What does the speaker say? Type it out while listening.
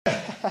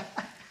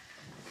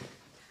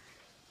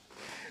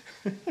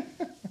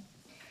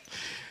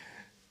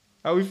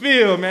How we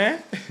feel,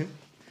 man?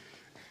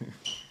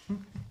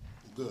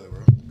 Good,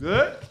 bro.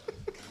 Good?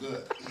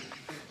 Good.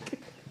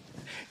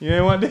 You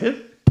ain't want this?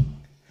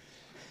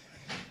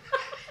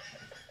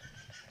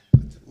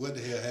 What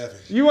the hell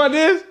happened? You want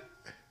this?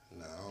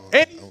 No,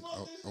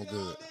 I'm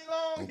good.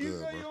 I'm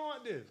good, bro. You don't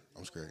want this?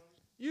 I'm straight.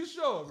 You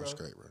sure, bro? I'm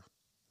straight, bro.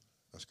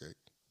 I'm straight.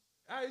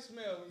 How you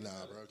smell? Nah,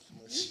 bro.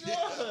 You sure?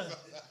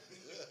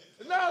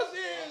 No,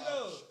 serious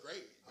though.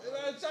 Great.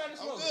 I'm trying to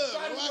smoke. I'm good,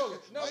 Try to bro. smoke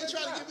it. No, Why you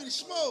trying to get me to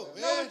smoke,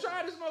 man? No,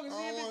 try to smoke and see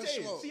I don't if it wanna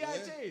tastes. smoke, See how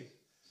it man. tastes.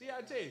 See how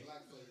it tastes.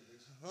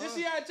 Huh? Just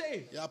see how it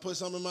tastes. Y'all put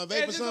something in my Yeah,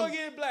 vape or just go something?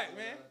 get it black,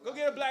 man. Go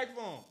get a black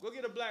phone. Go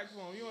get a black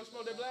phone. You want to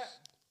smoke that black?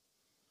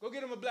 Go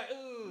get him a black.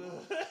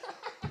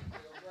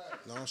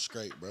 No, I'm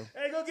straight, bro.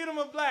 Hey, go get him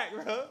a black,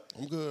 bro.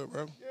 I'm good,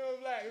 bro. Get him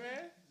a black,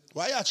 man.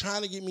 Why y'all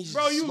trying to get me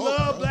Bro, you smoke,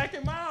 love bro? Black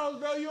and Miles,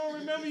 bro. You don't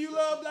remember you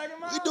love Black and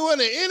Miles? We doing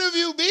an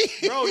interview, B.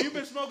 Bro, you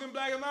been smoking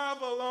Black and Miles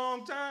for a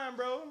long time,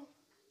 bro.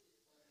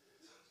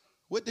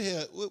 What the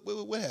hell?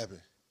 What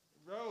happened?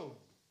 Bro.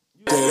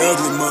 That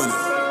ugly money.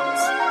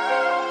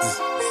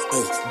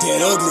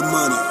 That ugly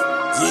money.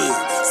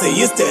 Yeah. Say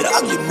it's that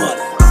ugly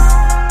money.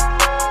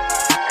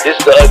 This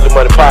is the Ugly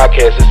Money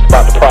Podcast. It's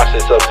about the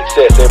process of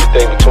success.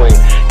 Everything between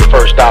your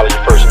first dollar,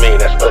 your first million.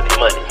 That's ugly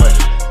money.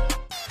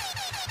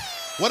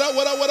 What up,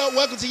 what up, what up?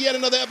 Welcome to yet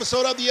another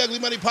episode of the Ugly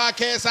Money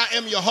Podcast. I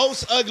am your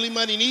host, Ugly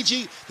Money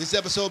Nietzsche. This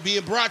episode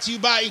being brought to you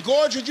by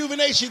Engorge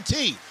Rejuvenation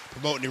Tea,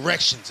 promoting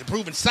erections,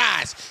 improving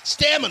size,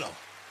 stamina,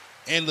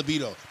 and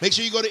libido. Make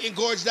sure you go to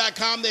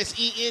engorge.com. That's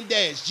EN-GORG.com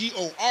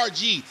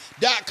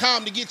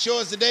to get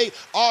yours today.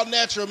 All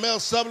natural male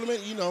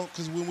supplement, you know,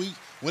 because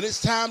when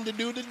it's time to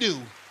do the do,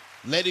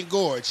 let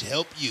Engorge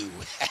help you.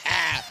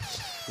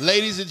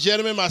 Ladies and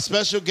gentlemen, my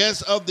special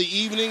guest of the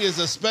evening is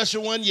a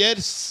special one.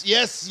 Yes,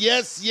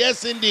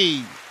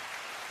 indeed.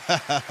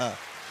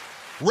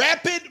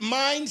 Rapid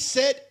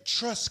Mindset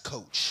Trust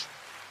Coach.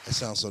 That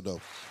sounds so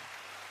dope.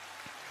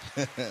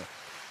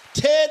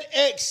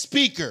 TEDx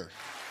speaker.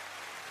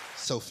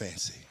 So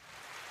fancy.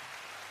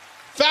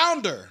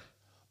 Founder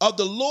of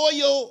the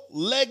Loyal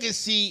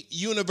Legacy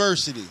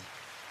University.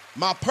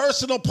 My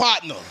personal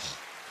partner.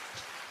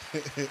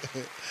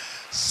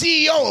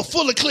 CEO of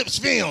Full Eclipse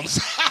Films.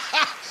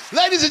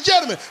 Ladies and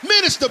gentlemen,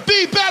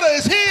 MinisterBeeBetta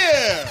is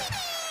here.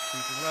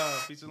 Peace and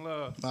love. Peace and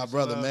love. My Peace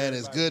brother, and love, man,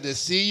 it's everybody. good to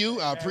see you.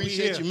 I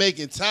appreciate you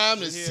making time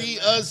to We here, see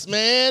man. us,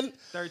 man.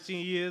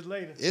 13 years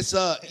later. It's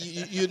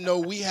you know,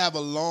 we have a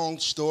long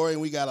story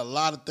and we got a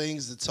lot of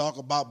things to talk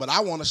about, but I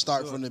want to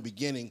start from the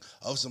beginning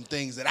of some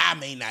things that I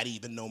may not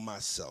even know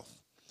myself.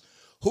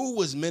 Who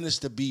was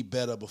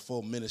MinisterBeeBetta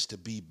before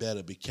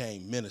MinisterBeeBetta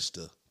became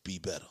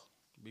MinisterBeeBetta?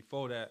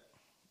 Before that,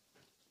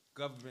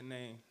 government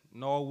name,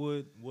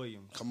 Norwood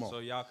Williams. Come on. So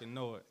y'all can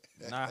know it.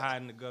 Not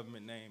hiding the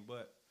government name,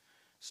 but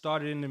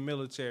started in the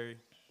military,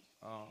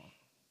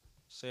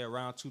 say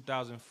around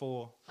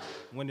 2004.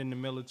 Went in the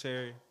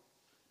military,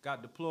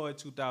 got deployed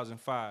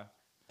 2005.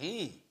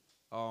 A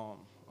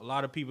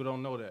lot of people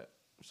don't know that.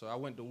 So I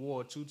went to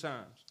war 2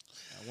 times.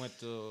 I went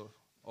to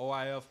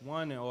OIF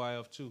 1 and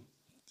OIF 2.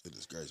 It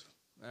is crazy.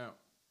 Yeah.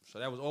 So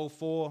that was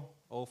 04,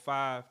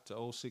 05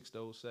 to 06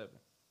 to 07.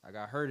 I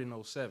got hurt in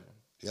 07.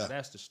 Yeah. So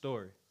that's the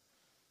story.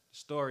 The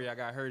story, I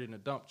got hurt in a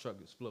dump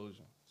truck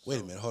explosion. Wait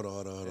a minute. Hold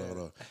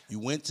on. You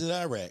went to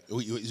Iraq.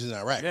 You was in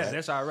Iraq, Yeah, right?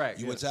 that's Iraq.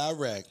 You went to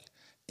Iraq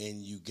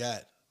and you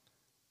got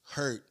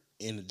hurt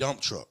in a dump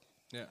truck.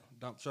 Yeah,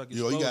 dump truck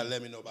You explosion. got to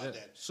let me know about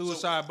that.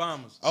 Suicide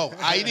bombers. Oh,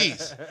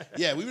 IEDs.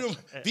 Yeah, we were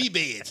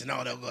V-beds and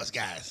all those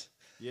guys.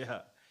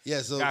 Yeah.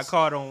 Yeah, so Got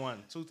caught on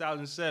one.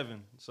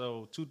 2007.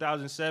 So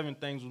 2007,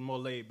 things was more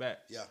laid back.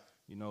 Yeah.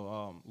 You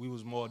know, we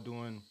was more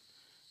doing,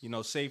 you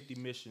know, safety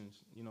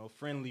missions, you know,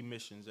 friendly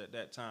missions at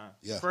that time.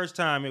 Yeah. First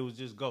time, it was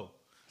just go.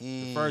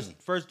 The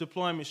first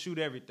deployment, shoot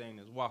everything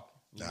is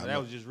walking. You know, that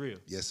was just real.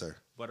 Yes, sir.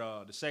 But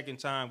the second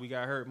time, we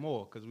got hurt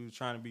more because we were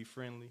trying to be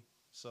friendly.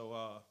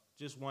 So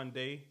just one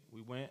day,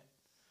 we went,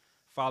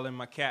 following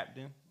my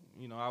captain.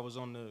 You know, I was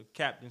on the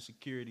captain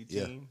security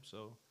team. Yeah.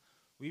 So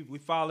we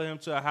followed him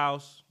to a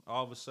house.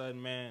 All of a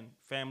sudden, man,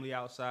 family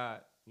outside.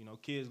 You know,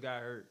 kids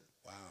got hurt.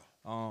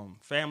 Wow.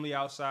 Family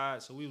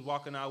outside. So we was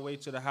walking our way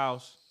to the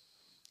house.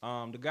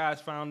 The guys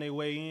found their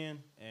way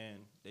in, and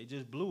they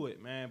just blew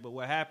it, man. But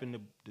what happened,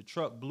 the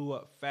truck blew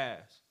up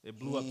fast. It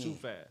blew up too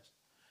fast.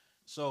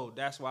 So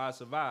that's why I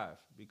survived,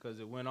 because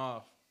it went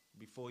off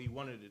before he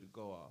wanted it to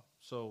go off.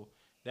 So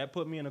that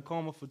put me in a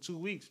coma for 2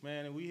 weeks,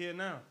 man, and we here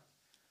now.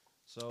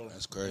 So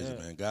That's crazy,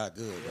 man. God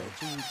good, bro.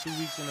 Yeah, 2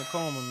 weeks in a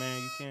coma,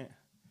 man. You can't,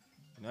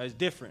 you know, it's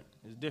different.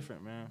 It's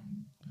different, man.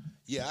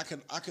 Yeah,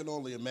 I can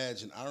only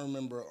imagine. I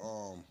remember,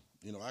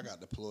 you know, I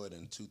got deployed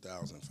in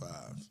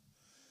 2005,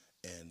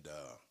 and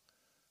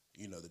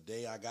you know, the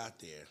day I got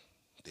there,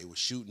 they were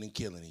shooting and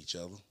killing each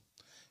other,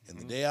 and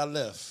the day I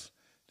left,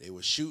 they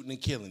were shooting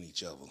and killing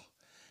each other,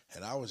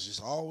 and I was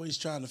just always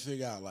trying to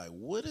figure out, like,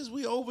 what is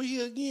we over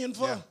here again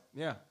for?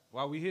 Yeah.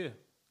 Why we here?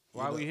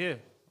 Why we here?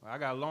 I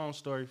got a long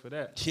story for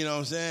that. You know what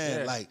I'm saying?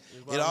 Yeah. Like,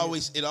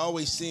 it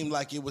always seemed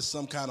like it was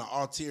some kind of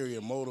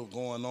ulterior motive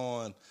going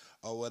on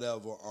or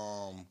whatever.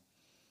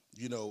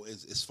 You know,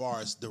 as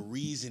far as the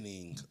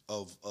reasoning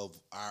of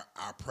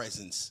our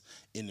presence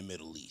in the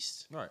Middle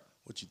East. Right.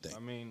 What you think? I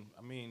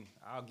mean,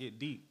 I'll get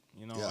deep.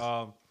 You know,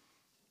 Yeah.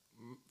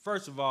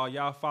 First of all,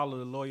 y'all follow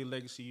the Lawyer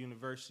Legacy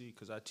University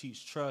because I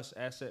teach trust,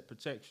 asset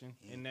protection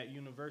in that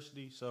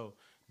university. So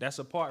that's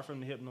apart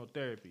from the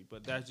hypnotherapy,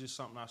 but that's just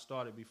something I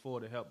started before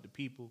to help the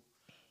people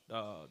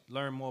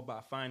learn more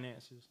about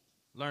finances,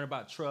 learn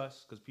about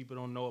trust because people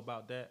don't know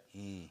about that.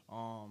 You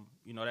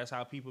know, that's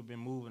how people have been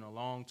moving a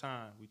long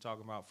time. We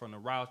talking about from the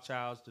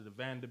Rothschilds to the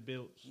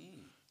Vanderbilts.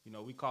 You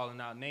know, we calling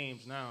out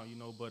names now, you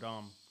know, but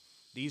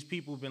these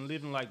people have been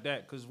living like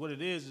that because what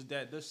it is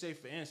that, let's say,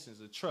 for instance,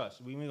 a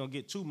trust. We ain't going to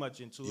get too much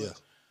into it,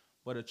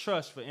 but a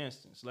trust, for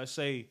instance. Let's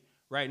say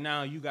right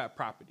now you got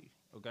property,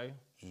 okay?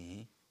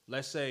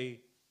 Let's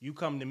say you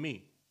come to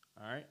me,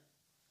 all right?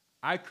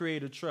 I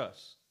create a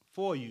trust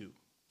for you.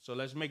 So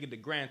let's make it the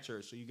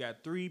grantor. So you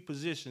got 3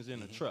 positions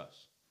in a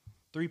trust.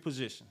 3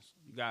 positions.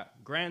 You got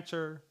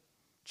grantor,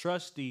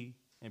 trustee,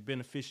 and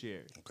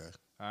beneficiary. Okay.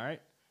 All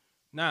right?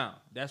 Now,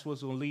 that's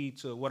what's going to lead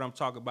to what I'm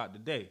talking about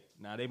today.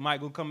 Now, they might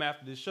go come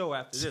after the show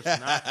after this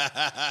one.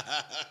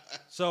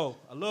 So,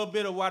 a little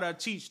bit of what I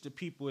teach to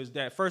people is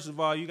that, first of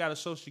all, you got a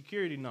Social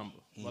Security number.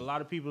 Well, a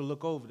lot of people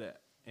look over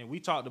that. And we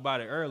talked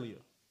about it earlier.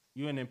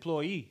 You're an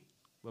employee,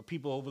 but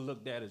people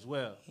overlook that as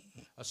well.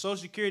 A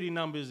Social Security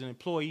number is an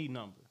employee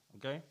number,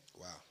 okay?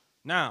 Wow.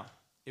 Now,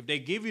 if they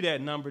give you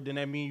that number, then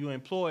that means you're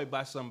employed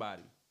by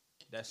somebody.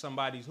 That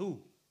somebody's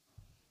who?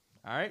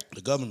 All right?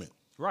 The government.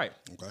 Right.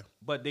 Okay.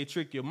 But they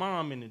trick your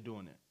mom into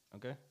doing it,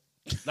 okay?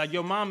 Like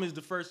your mom is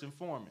the first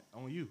informant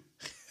on you.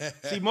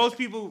 See, most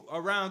people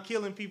around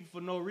killing people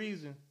for no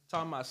reason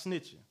talking about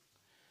snitching.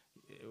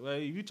 Well,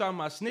 if you talking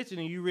about snitching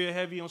and you real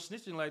heavy on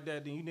snitching like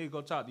that, then you need to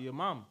go talk to your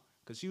mama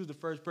because she was the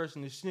first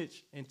person to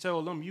snitch and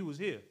tell them you was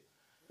here.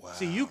 Wow.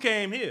 See, you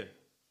came here,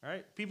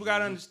 right? People got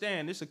to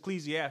understand this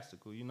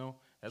ecclesiastical, you know?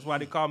 That's why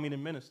they call me the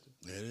minister.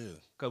 It is.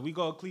 Because we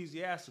go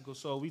ecclesiastical,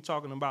 so we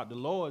talking about the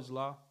Lord's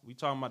law. We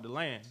talking about the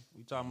land.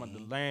 We talking about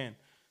the land.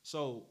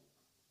 So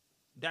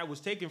that was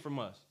taken from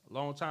us a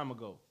long time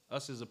ago,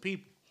 us as a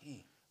people,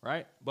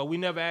 right? But we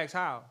never asked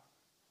how,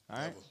 all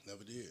right?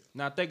 Never did.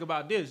 Now think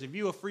about this. If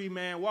you a free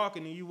man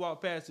walking and you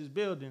walk past this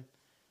building,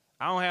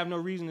 I don't have no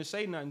reason to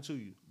say nothing to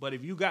you. But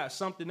if you got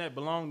something that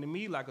belonged to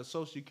me, like a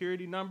Social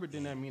Security number,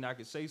 then that mean I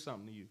could say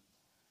something to you,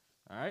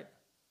 all right?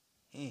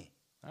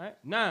 All right?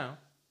 Now,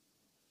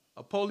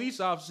 a police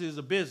officer is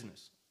a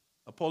business.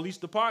 A police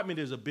department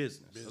is a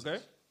business,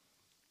 okay?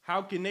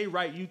 How can they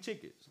write you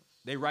tickets?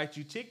 They write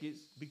you tickets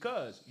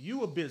because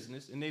you a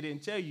business and they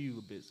didn't tell you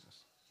a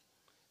business.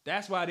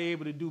 That's why they're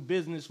able to do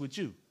business with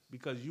you,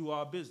 because you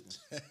are business.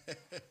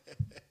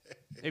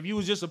 If you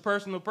was just a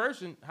personal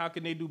person, how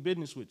can they do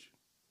business with you?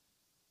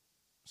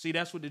 See,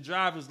 that's with the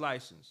driver's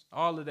license,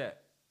 all of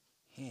that.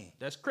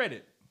 That's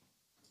credit.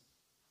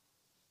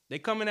 They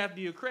coming after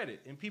your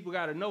credit, and people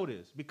got to know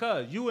this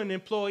because you an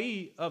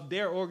employee of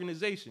their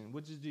organization,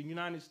 which is the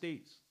United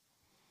States,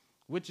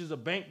 which is a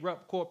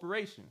bankrupt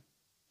corporation.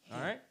 All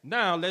right?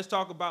 Now, let's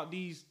talk about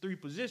these 3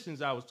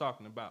 positions I was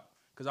talking about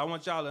because I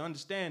want y'all to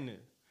understand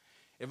this.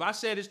 If I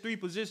said it's 3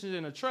 positions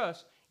in a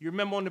trust, you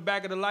remember on the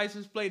back of the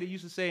license plate it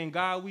used to say, "In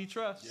God we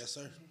trust"? Yes,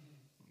 sir.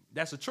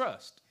 That's a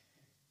trust.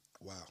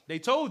 Wow. They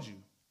told you,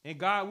 "In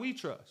God we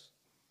trust."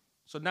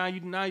 So now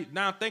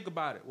think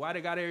about it. Why they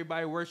got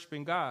everybody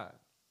worshiping God?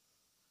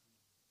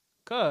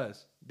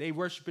 Because they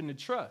worshiping the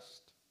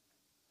trust.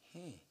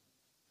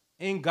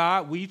 In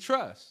God we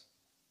trust.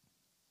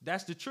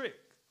 That's the trick.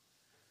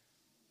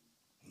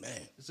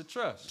 Man. It's a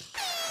trust.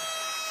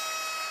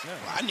 Yeah.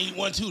 Well, I need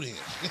one too then.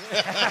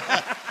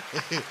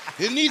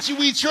 In Nietzsche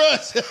we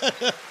trust.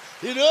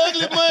 In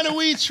ugly money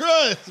we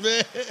trust,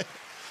 man.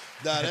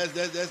 Nah,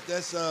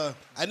 that's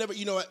I never,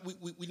 you know,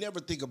 we never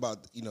think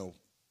about, you know,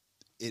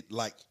 it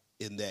like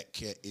in that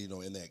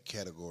in that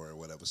category or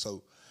whatever.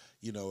 So,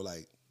 you know,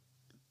 like,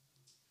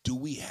 do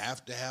we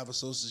have to have a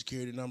Social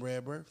Security number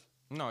at birth?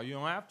 No, you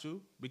don't have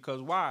to. Because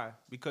why?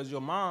 Because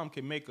your mom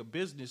can make a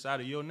business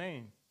out of your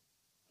name.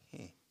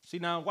 See,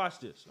 now watch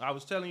this. I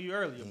was telling you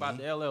earlier about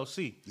the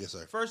LLC. Yes,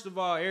 sir. First of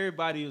all,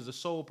 everybody is a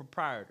sole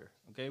proprietor,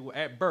 okay? Well,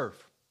 at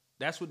birth.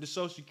 That's what the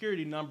Social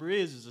Security number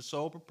is a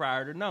sole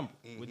proprietor number,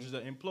 which is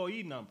an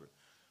employee number.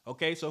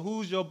 Okay, so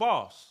who's your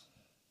boss?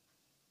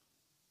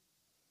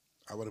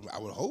 I would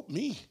hope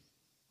me.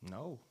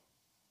 No.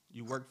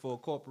 You work for a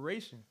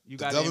corporation. You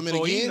The got an government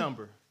employee again?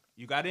 number.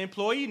 You got an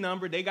employee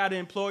number. They got an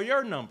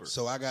employer number.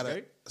 So I got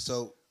okay?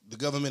 So the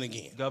government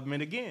again.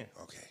 Government again.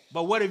 Okay.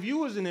 But what if you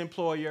was an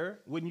employer?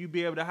 Wouldn't you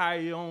be able to hire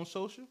your own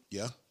social?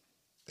 Yeah. All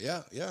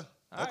right,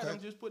 Okay.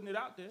 I'm just putting it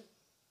out there.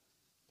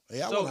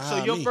 Yeah,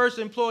 So your first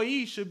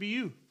employee should be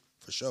you.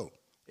 For sure.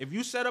 If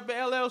you set up an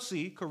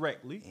LLC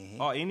correctly,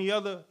 or any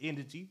other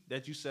entity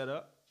that you set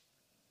up,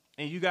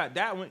 and you got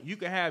that one, you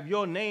can have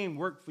your name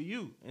work for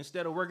you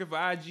instead of working for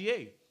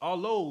IGA or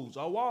Lowe's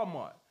or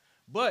Walmart.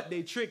 But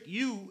they trick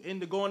you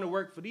into going to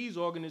work for these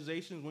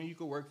organizations when you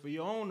could work for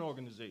your own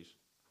organization.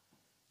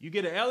 You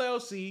get an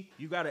LLC,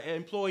 you got an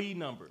employee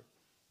number.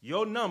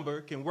 your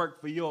number can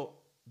work for your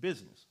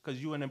business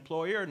because you're an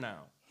employer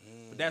now.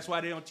 But that's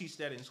why they don't teach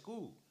that in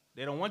school.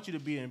 They don't want you to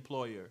be an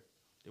employer.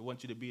 They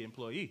want you to be an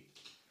employee.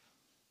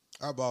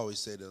 I've always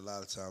said that a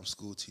lot of times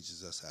school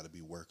teaches us how to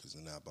be workers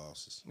and not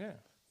bosses. Yeah.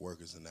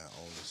 Workers and not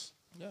owners.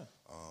 Yeah.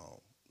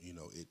 You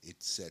know,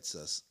 it sets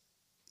us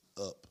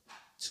up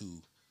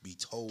to be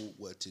told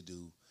what to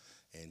do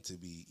and to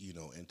be, you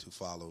know, and to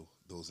follow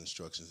those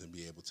instructions and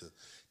be able to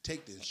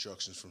take the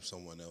instructions from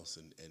someone else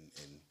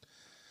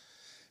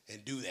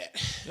and do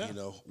that. Yeah. You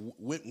know,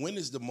 when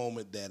is the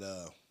moment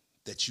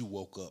that you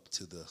woke up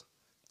to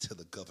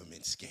the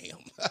government scam?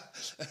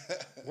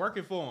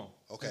 Working for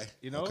them. Okay.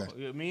 You know,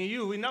 okay. Me and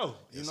you, we know.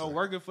 Yes, you know, sir.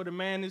 Working for the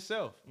man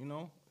himself. You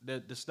know,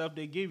 the stuff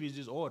they give you is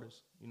just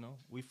orders. You know,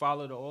 we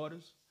follow the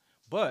orders.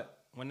 But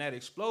when that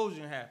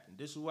explosion happened,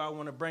 this is why I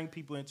want to bring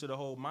people into the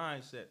whole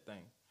mindset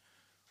thing.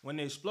 When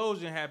the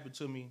explosion happened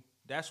to me,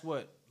 that's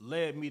what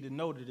led me to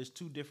know that there's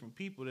two different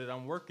people that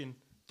I'm working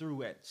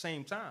through at the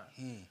same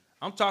time.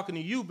 I'm talking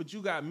to you, but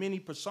you got many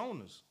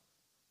personas.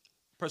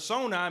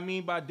 Persona, I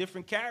mean by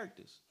different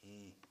characters.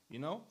 You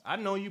know, I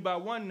know you by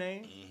one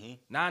name.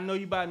 Now I know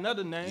you by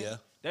another name. Yeah.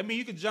 That means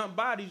you can jump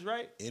bodies,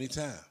 right?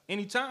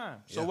 Anytime.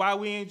 So why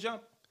we ain't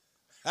jumping?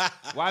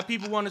 Why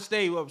people want to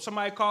stay? Well,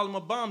 somebody call them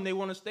a bum, they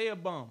want to stay a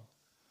bum.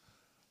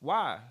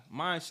 Why?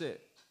 Mindset.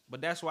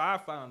 But that's why I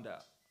found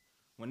out.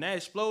 When that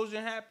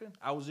explosion happened,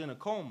 I was in a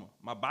coma.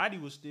 My body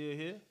was still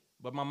here,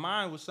 but my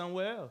mind was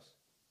somewhere else.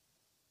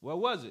 Where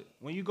was it?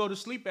 When you go to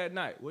sleep at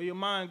night, where your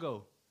mind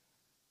go?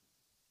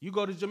 You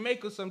go to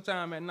Jamaica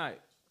sometime at night.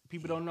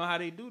 People don't know how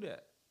they do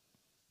that.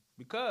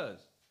 Because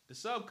the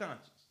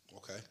subconscious.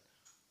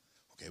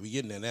 Okay, we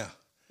getting there now.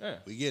 Yeah.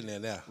 We getting there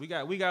now. We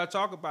got to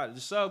talk about it.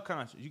 The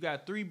subconscious. You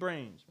got 3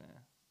 brains, man.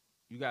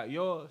 You got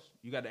yours.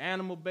 You got the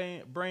animal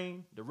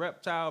brain, the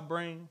reptile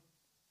brain,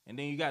 and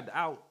then you got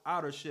the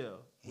outer shell,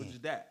 which is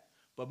that.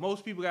 But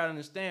most people got to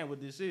understand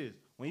what this is.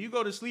 When you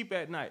go to sleep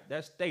at night,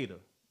 that's theta.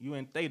 You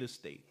in theta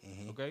state,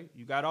 okay?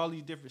 You got all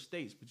these different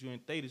states, but you're in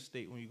theta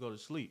state when you go to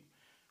sleep.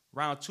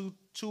 Around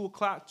 2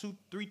 o'clock,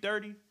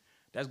 3:30,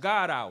 that's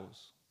God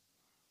hours.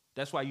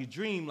 That's why you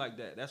dream like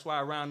that. That's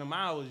why around them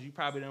hours, you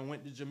probably done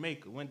went to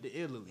Jamaica, went to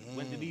Italy,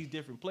 went to these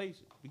different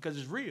places. Because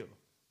it's real.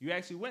 You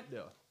actually went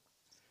there.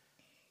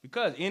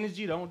 Because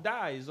energy don't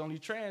die. It's only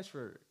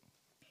transferred.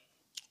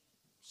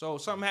 So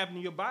if something happened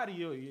to your body,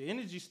 your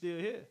energy's still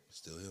here.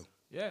 Still here.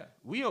 Yeah.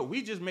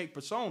 We just make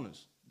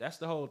personas. That's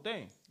the whole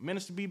thing.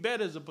 MinisterBeeBetta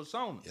is a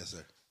persona. Yes,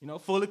 sir. You know,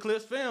 Full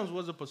Eclipse Films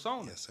was a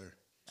persona. Yes, sir.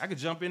 I could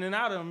jump in and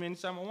out of them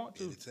anytime I want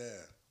to. Anytime.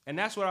 And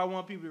that's what I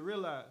want people to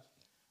realize.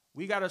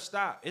 We got to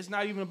stop. It's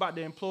not even about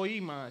the employee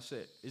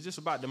mindset. It's just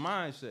about the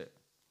mindset.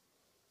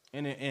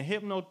 And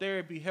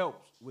hypnotherapy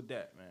helps with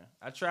that, man.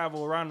 I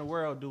travel around the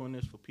world doing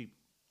this for people.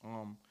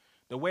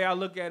 The way I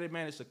look at it,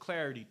 man, it's a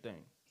clarity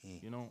thing.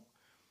 You know,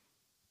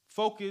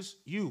 focus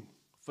you,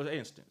 for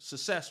instance,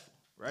 successful,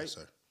 right? Yes,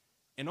 sir.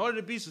 In order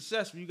to be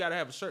successful, you got to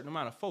have a certain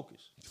amount of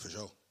focus. For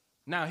sure.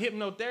 Now,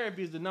 hypnotherapy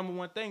is the number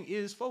one thing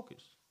is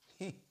focus.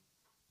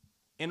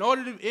 In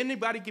order to,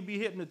 anybody can be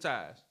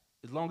hypnotized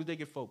as long as they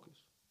get focused.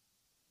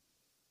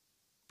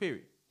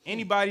 Period.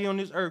 Anybody on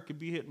this earth can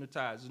be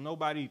hypnotized. There's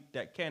nobody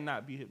that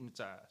cannot be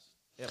hypnotized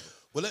ever.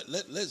 Well,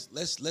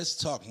 let's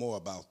talk more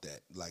about that,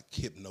 like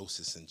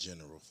hypnosis in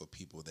general, for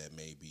people that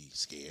may be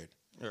scared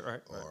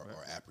or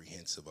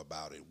apprehensive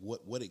about it.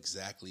 What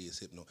exactly is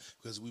hypnosis?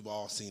 Because we've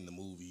all seen the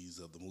movies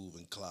of the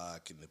moving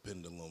clock and the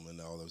pendulum and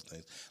all those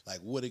things. Like,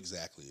 what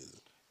exactly is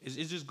it?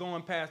 It's just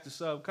going past the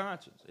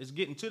subconscious. It's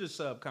getting to the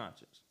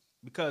subconscious.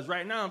 Because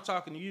right now I'm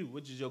talking to you,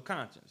 which is your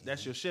conscience.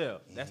 That's your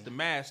shell. That's the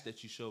mask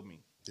that you showed me.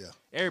 Yeah.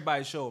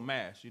 Everybody show a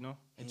mask, you know,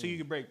 until you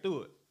can break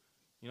through it,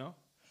 you know.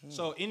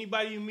 So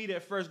anybody you meet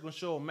at first gonna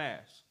show a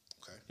mask.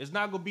 Okay. It's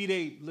not gonna be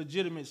their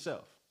legitimate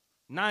self.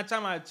 9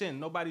 times out of 10,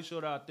 nobody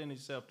showed their authentic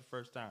self the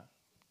first time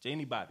to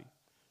anybody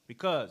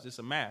because it's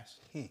a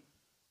mask.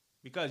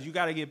 Because you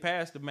got to get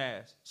past the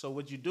mask. So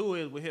what you do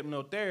is with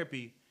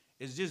hypnotherapy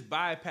is just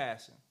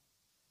bypassing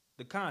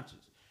the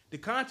conscious. The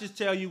conscious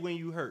tell you when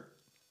you hurt.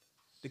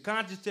 The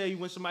conscious tell you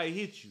when somebody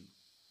hits you.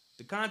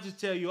 The conscious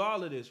tell you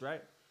all of this,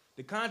 right?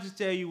 The conscious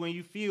tell you when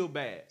you feel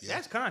bad. Yeah.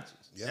 That's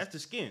conscious. Yeah. That's the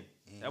skin.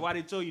 That's why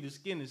they told you the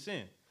skin is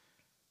sin.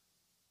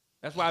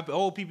 That's why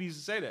old people used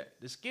to say that.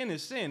 The skin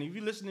is sin. If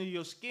you listen to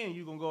your skin,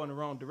 you're going to go in the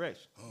wrong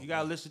direction. You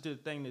got to listen to the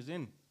thing that's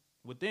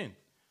within.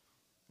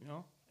 You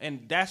know?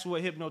 And that's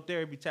what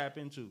hypnotherapy tap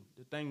into,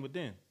 the thing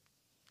within.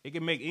 It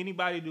can make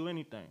anybody do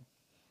anything.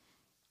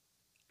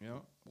 You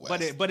know? But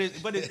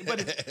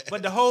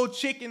the whole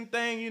chicken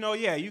thing, you know,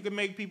 yeah, you can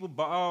make people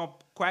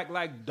quack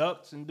like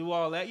ducks and do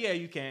all that. Yeah,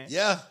 you can.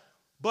 Yeah.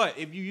 But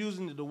if you're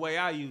using it the way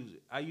I use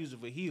it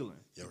for healing.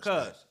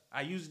 Because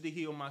I use it to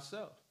heal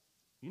myself.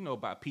 You know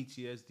about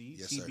PTSD,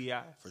 yes, CBI.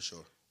 Sir. For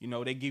sure. You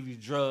know, they give you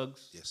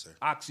drugs. Yes, sir.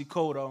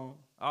 Oxycodone,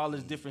 all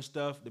this different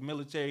stuff the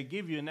military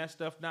give you, and that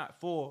stuff not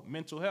for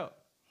mental health.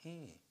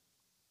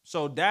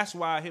 So that's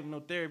why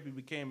hypnotherapy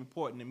became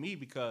important to me,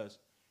 because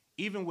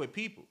even with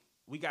people,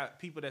 we got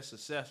people that's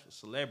successful,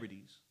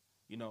 celebrities,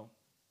 you know,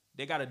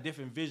 they got a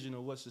different vision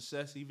of what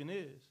success even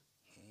is.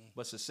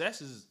 But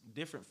success is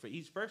different for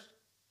each person.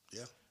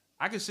 Yeah.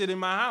 I can sit in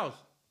my house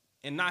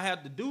and not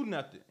have to do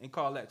nothing and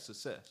call that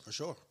success. For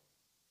sure.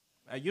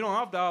 You don't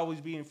have to always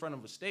be in front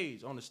of a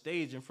stage, on the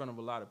stage in front of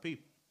a lot of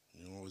people.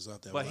 You're always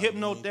out there. But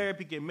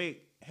hypnotherapy can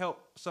help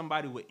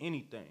somebody with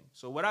anything.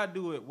 So what I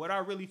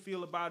really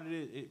feel about it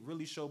is it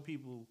really show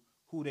people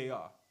who they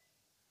are.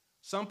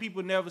 Some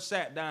people never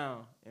sat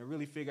down and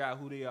really figure out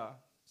who they are.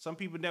 Some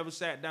people never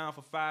sat down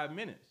for 5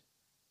 minutes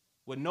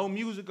with no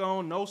music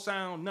on, no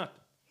sound, nothing.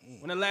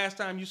 When the last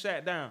time you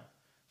sat down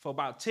for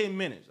about 10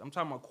 minutes? I'm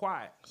talking about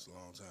quiet. It's a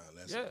long time.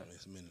 That's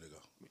a minute ago.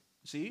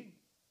 See?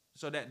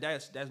 So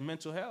that's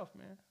mental health,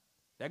 man.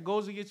 That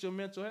goes against your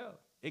mental health.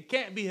 It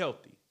can't be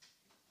healthy.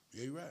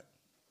 Yeah, you're right.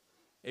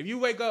 If you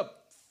wake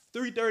up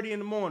 3:30 in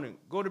the morning,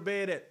 go to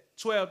bed at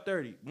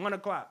 12:30, 1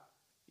 o'clock,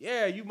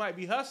 yeah, you might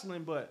be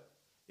hustling, but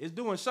it's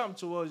doing something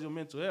towards your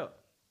mental health.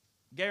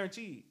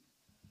 Guaranteed.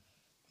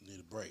 Need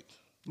a break.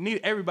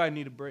 Everybody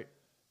need a break.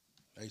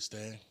 Hey,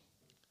 Stan.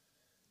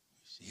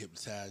 She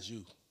hypnotized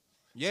you.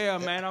 Yeah,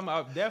 man, I'm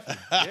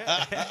definitely.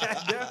 Yeah,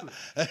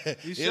 definitely.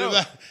 You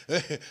sure?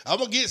 I'm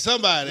going to get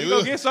somebody. You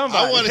going to get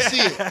somebody. I want to see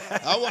it.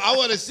 I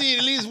want to see it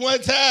at least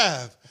one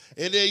time.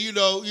 And then, you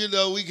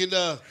know, we can,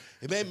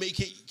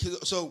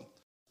 so,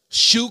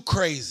 Shoe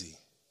Crazy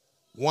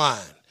wine.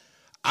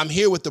 I'm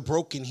here with the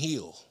Broken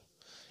Heel.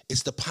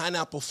 It's the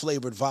pineapple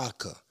flavored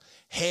vodka,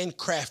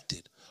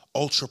 handcrafted,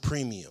 ultra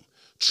premium,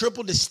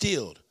 triple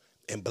distilled,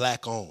 and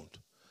black owned.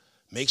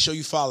 Make sure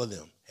you follow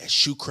them at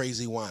Shoe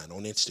Crazy Wine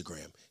on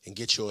Instagram and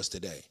get yours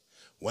today.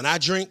 When I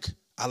drink,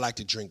 I like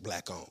to drink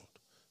black owned.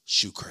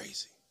 Shoe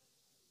Crazy.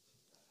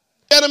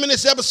 Gentlemen,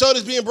 this episode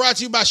is being brought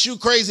to you by Shoe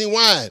Crazy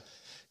Wine.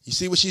 You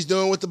see what she's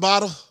doing with the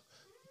bottle?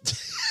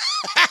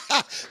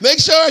 Make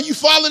sure you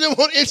follow them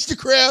on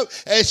Instagram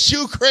at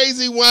Shoe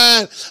Crazy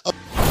Wine.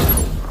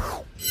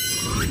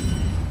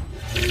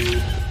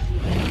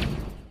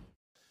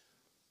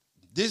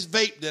 This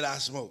vape that I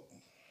smoke,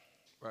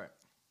 right?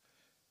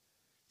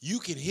 You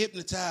can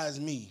hypnotize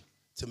me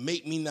to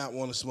make me not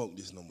want to smoke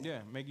this no more. Yeah,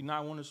 make you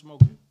not want to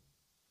smoke it.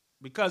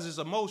 Because it's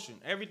emotion.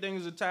 Everything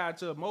is tied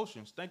to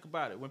emotions. Think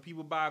about it. When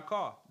people buy a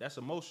car, that's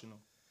emotional.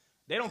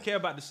 They don't care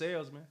about the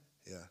salesman.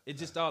 Yeah. It's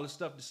just all the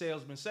stuff the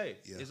salesman say.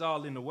 Yeah. It's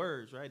all in the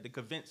words, right? The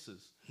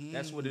convincers.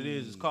 That's what it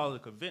is. It's called a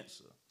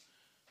convincer.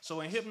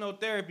 So in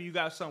hypnotherapy, you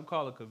got something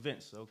called a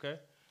convincer, okay?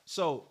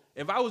 So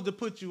if I was to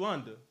put you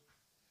under,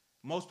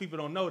 most people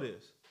don't know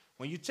this.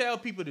 When you tell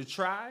people to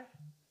try,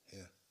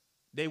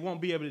 they won't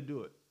be able to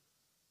do it.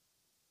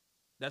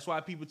 That's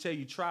why people tell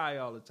you try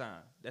all the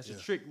time. That's a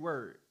trick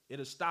word.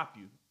 It'll stop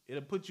you.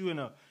 It'll put you in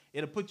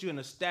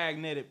a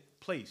stagnated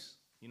place.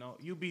 You know,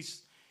 you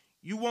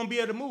won't be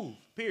able to move,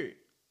 period.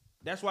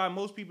 That's why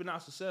most people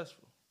not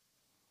successful.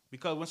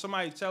 Because when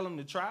somebody tell them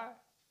to try,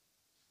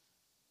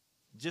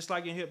 just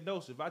like in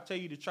hypnosis, if I tell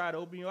you to try to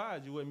open your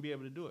eyes, you wouldn't be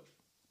able to do it.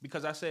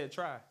 Because I said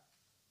try.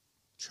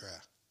 Try.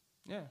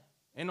 Yeah.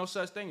 Ain't no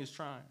such thing as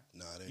trying.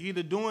 No, you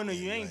either doing or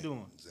you ain't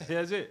doing. Exactly.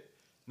 That's it.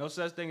 No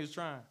such thing as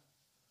trying.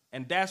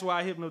 And that's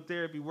why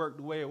hypnotherapy worked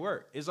the way it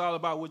worked. It's all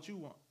about what you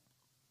want.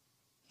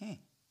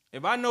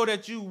 If I know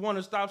that you want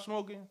to stop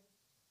smoking,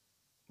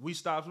 we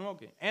stop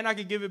smoking. And I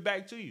can give it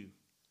back to you.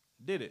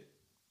 Did it.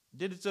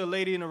 Did it to a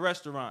lady in a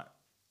restaurant.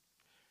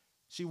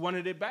 She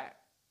wanted it back.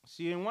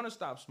 She didn't want to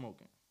stop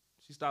smoking.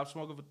 She stopped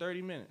smoking for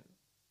 30 minutes.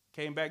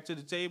 Came back to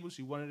the table.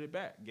 She wanted it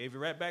back. Gave it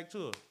right back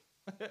to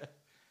her.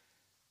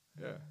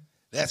 Yeah.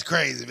 That's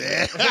crazy,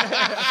 man.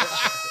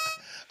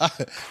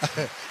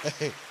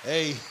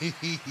 Hey,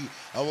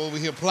 I'm over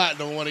here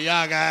plotting on one of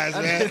y'all guys,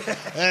 man.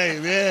 Hey,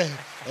 man.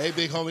 Hey,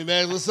 big homie,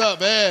 man. What's up,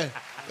 man?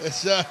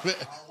 What's up, man?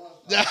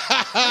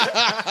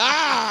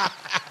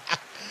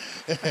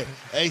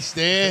 Hey,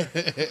 Stan.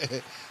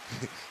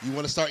 You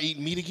want to start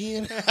eating meat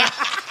again?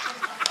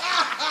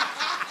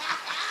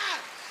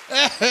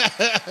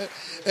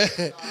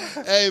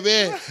 Hey,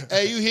 man.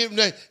 Hey, you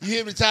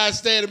hypnotize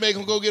Stan to make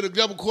him go get a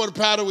double quarter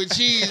pounder with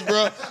cheese,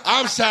 bro.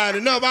 I'm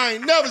signing up. I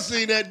ain't never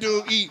seen that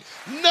dude eat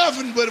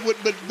nothing but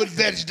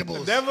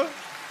vegetables.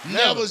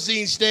 Never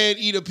seen Stan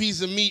eat a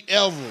piece of meat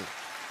ever.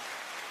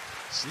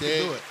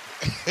 Stan. You can do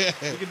it.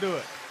 You can do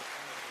it.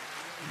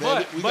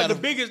 But the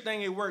biggest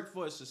thing it worked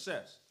for is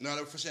success. No,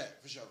 for sure.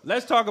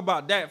 Let's talk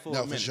about that for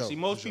a minute. Sure, See,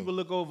 most people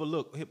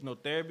overlook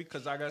hypnotherapy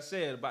because, like I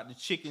said, about the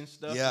chicken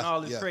stuff and all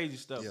this crazy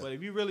stuff. But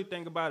if you really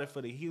think about it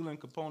for the healing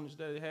components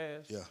that it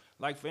has,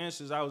 like, for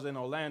instance, I was in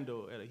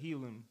Orlando at a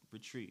healing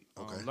retreat,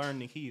 Learn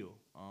to Heal.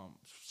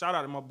 Shout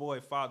out to my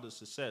boy, Father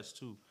Success,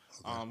 too.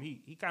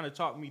 Okay. He kind of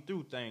talked me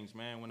through things,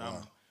 man, when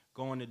I'm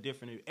going to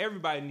different...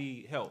 Everybody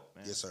need help,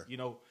 man. Yes, sir. You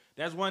know,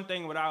 that's one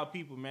thing with our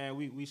people, man.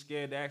 We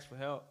scared to ask for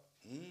help.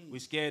 We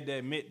scared to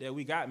admit that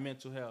we got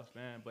mental health,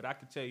 man. But I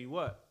can tell you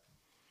what,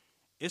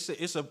 it's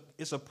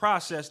a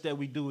process that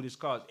we do. It's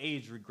called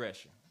age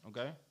regression.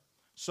 Okay,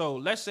 so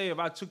let's say if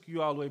I took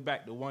you all the way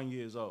back to 1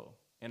 year old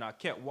and I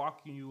kept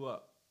walking you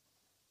up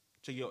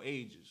to your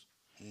ages,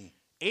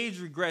 age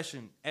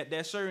regression at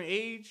that certain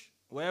age,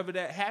 wherever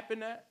that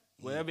happened at,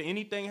 wherever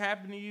anything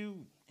happened to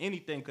you,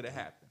 anything could have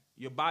happened.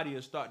 Your body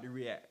will start to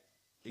react.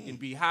 It can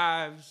be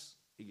hives.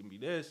 It can be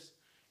this.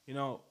 You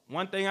know,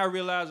 one thing I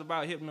realized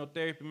about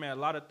hypnotherapy, man, a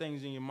lot of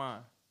things in your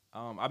mind.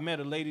 I met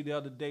a lady the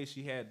other day.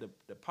 She had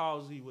the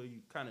palsy where you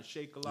kind of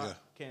shake a lot,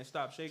 can't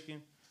stop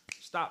shaking.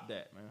 Stop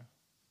that, man.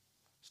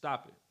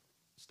 Stop it.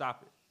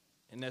 Stop it.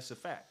 And that's a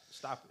fact.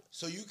 Stop it.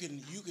 So you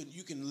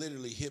can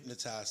literally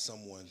hypnotize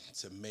someone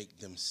to make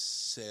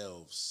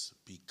themselves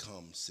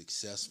become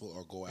successful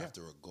or go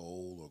after a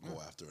goal or go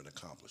after an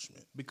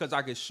accomplishment. Because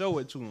I can show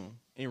it to them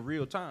in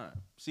real time.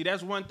 See,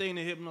 that's one thing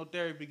that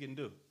hypnotherapy can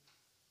do.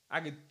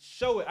 I can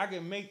show it. I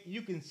can make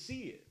you can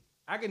see it.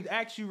 I can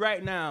ask you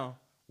right now,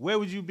 where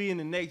would you be in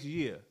the next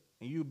year?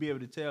 And you'll be able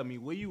to tell me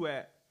where you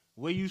at,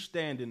 where you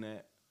standing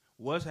at,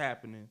 what's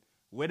happening,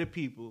 where the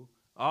people,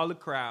 all the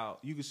crowd.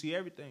 You can see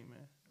everything,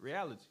 man.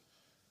 Reality.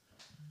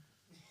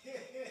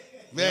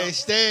 Man,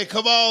 Stan,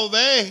 come on,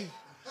 man.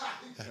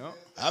 Yep.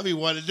 I be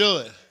wanting to do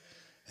it.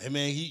 Hey,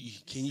 man,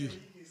 can you?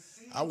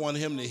 I want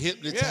him to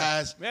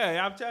hypnotize.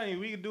 Yeah, I'm telling you,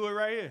 we can do it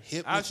right here.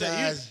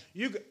 Hypnotize.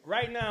 You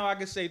right now, I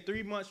can say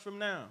 3 months from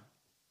now,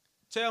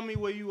 tell me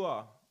where you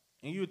are,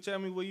 and you tell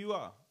me where you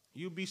are.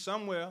 You'll be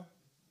somewhere,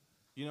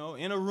 you know,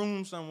 in a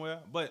room somewhere.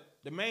 But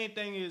the main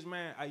thing is,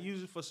 man, I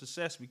use it for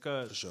success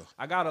because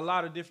I got a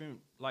lot of different,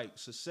 like,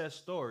 success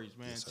stories,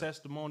 man,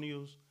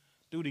 testimonials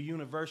through the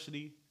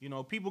university. You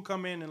know, people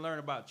come in and learn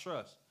about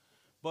trust.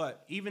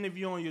 But even if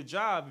you're on your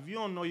job, if you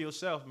don't know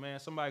yourself, man,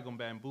 somebody gonna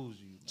bamboozle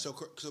you. Man. So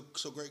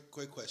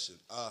great question.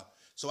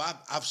 So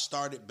I've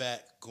started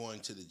back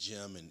going to the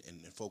gym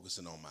and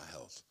focusing on my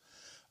health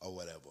or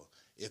whatever.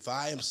 If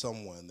I am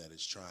someone that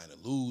is trying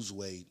to lose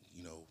weight,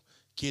 you know,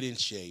 get in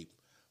shape,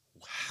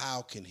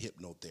 how can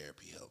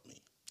hypnotherapy help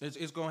me?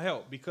 It's gonna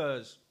help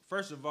because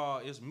first of all,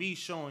 it's me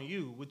showing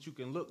you what you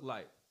can look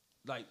like.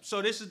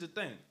 So this is the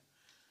thing.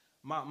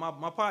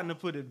 My partner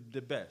put it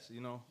the best,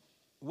 you know.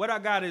 What I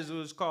got is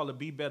what's called a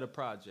Be Better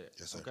Project.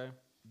 Yes, sir. Okay?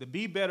 The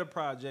Be Better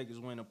Project is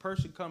when a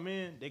person come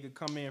in, they could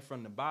come in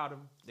from the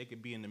bottom, they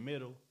could be in the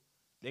middle,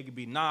 they could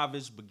be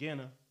novice,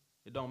 beginner.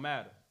 It don't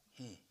matter.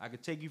 I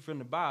could take you from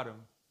the bottom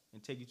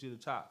and take you to the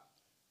top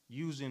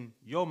using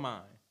your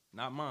mind,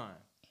 not mine.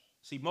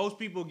 See, most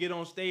people get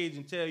on stage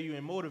and tell you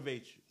and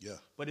motivate you. Yeah.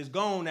 But it's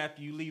gone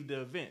after you leave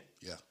the event.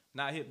 Yeah.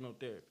 Not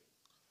hypnotherapy.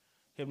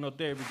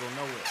 Hypnotherapy go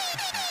nowhere.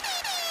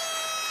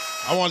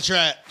 I want to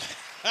try it.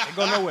 It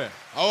go nowhere.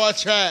 I want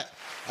to try it.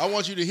 I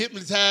want you to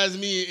hypnotize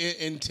me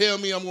and tell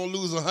me I'm going to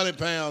lose 100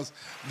 pounds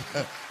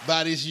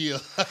by this year.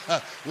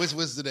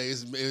 What's today?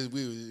 It's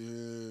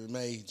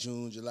May,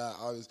 June, July,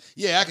 August.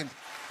 Yeah, I can.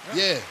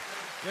 Yeah.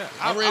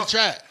 I'm ready to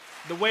try it.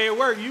 The way it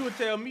works, you would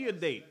tell me a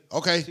date.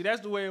 Okay. See, that's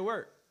the way it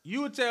works.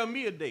 You would tell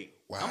me a date.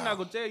 Wow. I'm not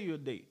going to tell you a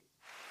date.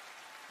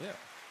 Yeah.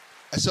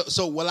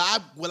 So will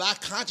I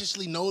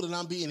consciously know that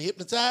I'm being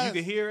hypnotized?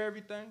 You can hear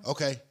everything.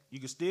 Okay. You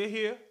can still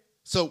hear.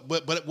 So,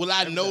 but will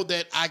I know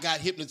that I got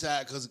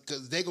hypnotized because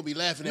they gonna be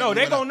laughing at me? No,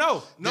 they gonna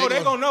know. No,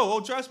 they gonna know.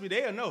 Oh, trust me,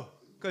 they'll know.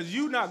 Because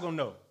you not gonna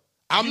know.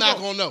 I'm not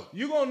gonna know.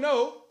 You gonna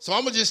know. So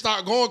I'm gonna just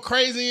start going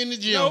crazy in the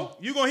gym. No,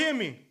 you gonna hear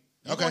me.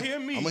 You okay. gonna hear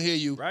me. I'm gonna hear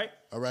you. Right?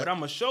 All right. But I'm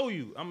gonna show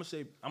you. I'm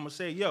gonna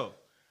say, yo,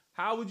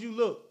 how would you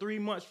look 3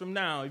 months from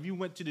now if you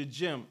went to the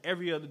gym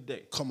every other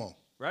day? Come on.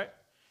 Right?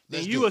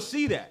 Let's then you will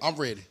see that. I'm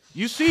ready.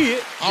 You see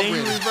it, I'm then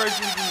ready. you reverse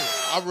engineer.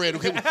 I'm ready.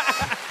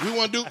 We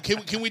want to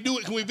do. Can we do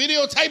it? Can we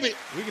videotape it?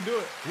 We can do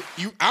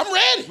it. I'm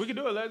ready. We can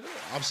do it. Let's do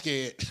it. I'm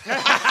scared.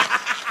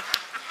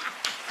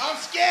 I'm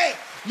scared.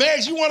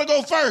 Max, you want to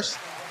go first?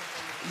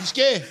 You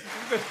scared?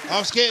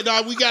 I'm scared,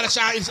 dog. We got to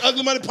shine. It's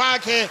Ugly Money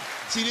Podcast.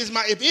 See, this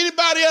if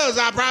anybody else,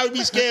 I'd probably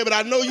be scared, but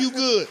I know you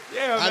good.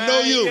 Yeah, I man. know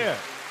you. Yeah.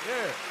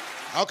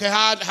 Okay,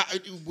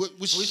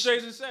 We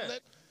straight and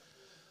set.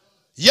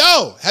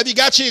 Yo, have you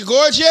got your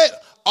Engorge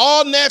yet?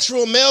 All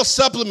natural male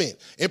supplement,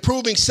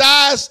 improving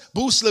size,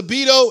 boosts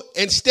libido,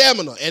 and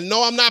stamina. And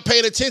no, I'm not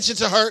paying attention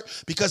to her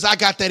because I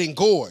got that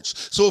Engorge.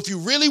 So if you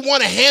really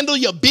want to handle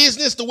your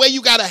business the way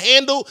you got to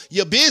handle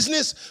your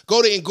business,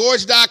 go to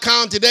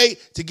Engorge.com today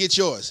to get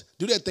yours.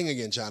 Do that thing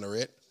again, China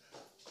Red.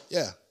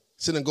 Yeah,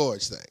 it's an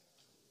Engorge thing.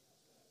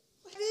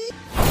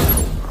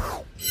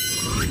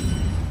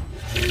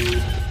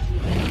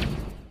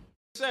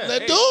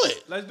 Let's do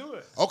it. Let's do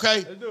it. Okay.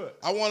 Let's do it.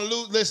 I want to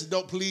lose. Listen,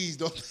 don't.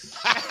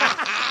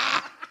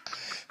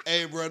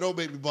 Hey, bro, don't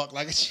make me buck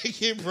like a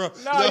chicken, bro.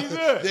 No, you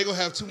good. They're going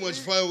to have too much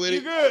fun with it.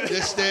 You good.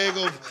 Then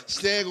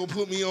Stan going to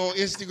put me on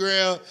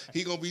Instagram.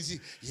 He going to be,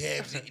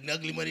 yeah,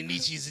 Ugly Money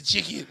Nietzsche is a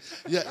chicken.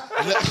 Yeah.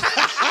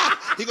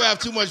 He going to have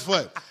too much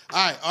fun.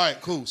 All right,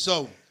 cool.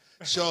 So,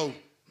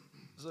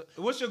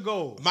 what's your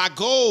goal? My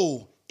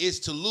goal is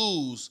to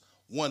lose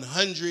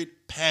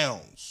 100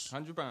 pounds.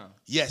 100 pounds.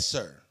 Yes,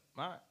 sir.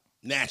 All right.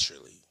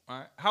 Naturally. All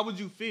right. How would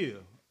you feel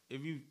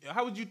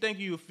how would you think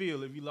you would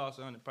feel if you lost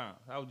 100 pounds?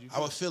 How would you feel?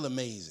 I would feel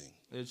amazing.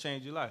 It'd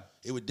change your life.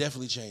 It would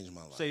definitely change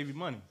my life. Save you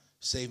money.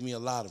 Save me a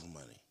lot of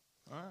money.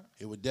 All right.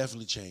 It would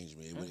definitely change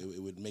me.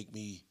 It would make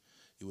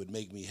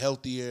me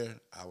healthier.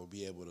 I would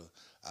be able to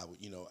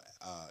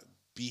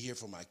be here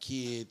for my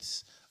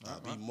kids,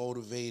 be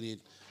motivated,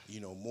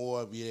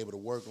 more, be able to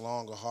work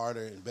longer,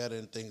 harder, and better,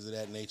 and things of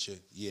that nature.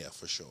 Yeah,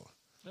 for sure.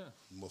 Yeah.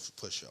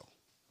 For sure.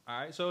 All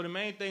right. So the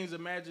main thing is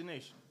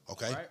imagination.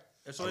 Okay. Right.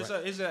 So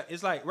All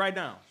it's like right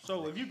now.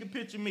 So if you can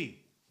picture me,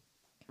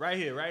 right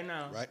here, right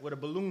now, Right. with a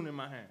balloon in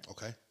my hand.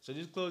 Okay. So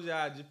just close your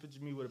eyes. Just picture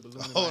me with a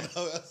balloon in my Oh hand.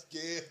 no, I'm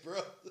scared,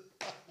 bro.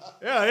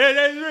 Yeah,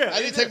 that's real.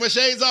 I need to take my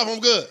shades off. I'm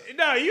good.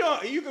 No, you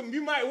don't,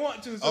 you might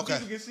want to, so Okay.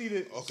 people can see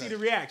the Okay.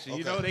 reaction.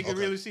 You Okay. know, they can Okay.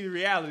 really see the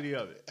reality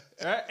of it.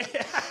 Right?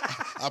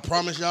 I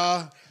promise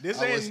y'all.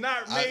 This ain't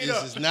not made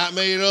up. This is not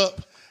made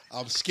up.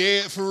 I'm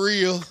scared for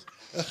real.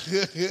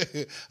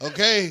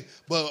 Okay,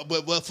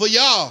 but for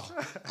y'all,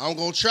 I'm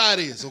gonna try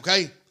this.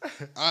 Okay.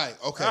 All right.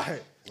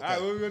 Okay. All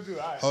right, what we gonna do?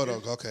 All right. Hold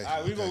on. Okay.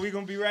 All right, we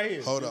gonna be right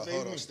here. Hold Just on.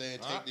 face me. Stan,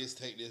 All right.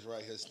 take this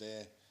right here,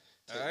 Stan.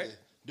 Take All right.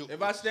 this.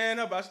 If I stand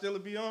up, I still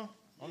be on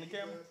the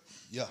camera.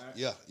 Yeah.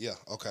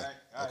 Okay.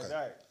 All Okay.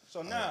 right.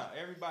 So now,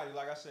 everybody,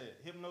 like I said,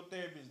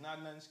 hypnotherapy is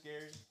not nothing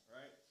scary,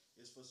 right?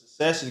 It's for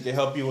success. It can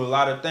help you with a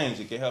lot of things.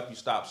 It can help you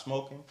stop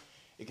smoking.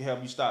 It can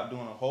help you stop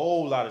doing a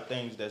whole lot of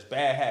things that's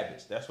bad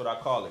habits. That's what I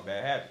call it,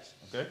 bad habits.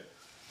 Okay.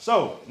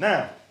 So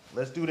now,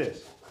 let's do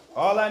this.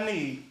 All I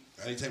need.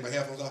 I need to take my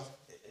headphones off.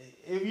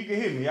 If you can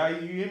hear me,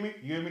 you hear me?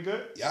 You hear me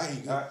good? Yeah, I hear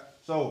you good. All right.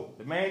 So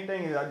the main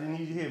thing is I just need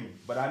you to hear me,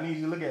 but I need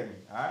you to look at me.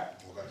 All right.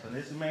 Okay. So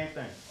this is the main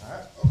thing. All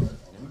right. Okay.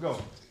 Here we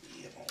go.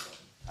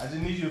 I just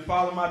need you to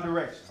follow my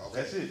directions. Okay.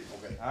 That's it.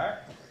 Okay. All right.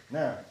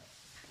 Now,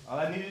 all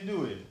I need you to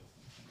do is,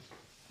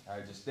 all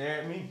right, just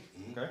stare at me.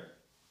 Mm-hmm. Okay.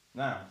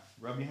 Now,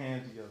 rub your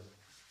hands together.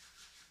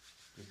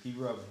 Just keep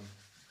rubbing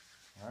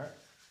them. All right.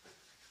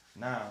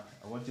 Now,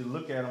 I want you to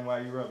look at them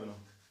while you're rubbing them.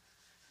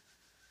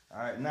 All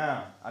right.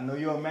 Now, I know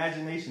your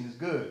imagination is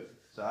good,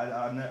 so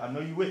I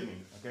know you with me.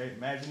 Okay.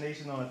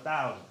 Imagination on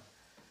 1,000.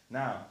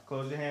 Now,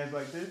 close your hands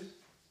like this.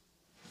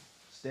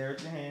 Stare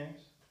at your hands,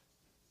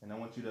 and I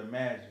want you to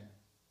imagine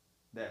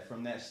that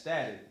from that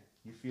static,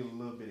 you feel a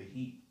little bit of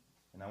heat.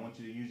 And I want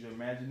you to use your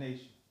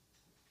imagination.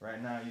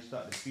 Right now, you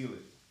start to feel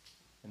it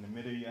in the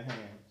middle of your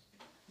hands.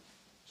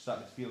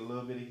 Start to feel a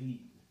little bit of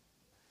heat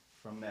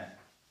from that.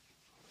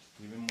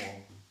 Even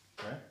more.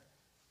 Okay?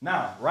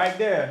 Now, right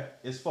there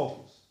is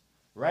focus.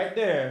 Right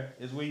there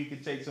is where you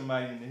can take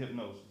somebody into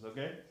hypnosis,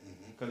 okay?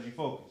 Because you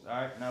focus.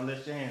 All right? Now,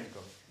 let your hands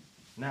go.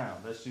 Now,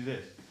 let's do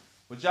this.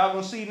 What y'all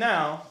gonna see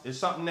now is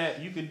something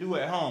that you can do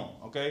at home,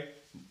 okay?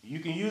 You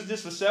can use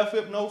this for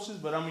self-hypnosis,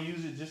 but I'm gonna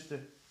use it just to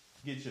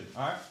get you,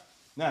 all right?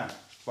 Now,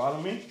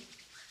 follow me.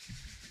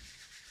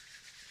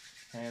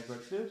 Hands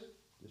like this,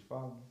 just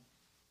follow me.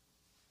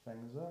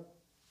 Fingers up,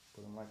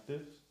 put them like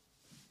this,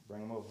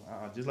 bring them over.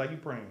 Just like you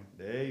praying.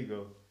 There you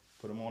go.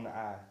 Put them on the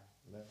eye.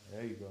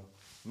 There you go.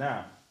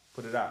 Now,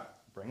 put it out.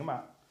 Bring them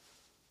out.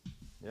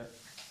 Yep,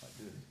 like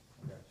this.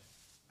 I got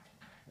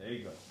you. There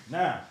you go.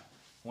 Now,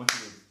 I want you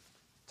to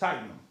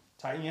tighten them.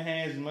 Tighten your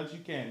hands as much as you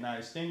can. Now,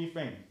 extend your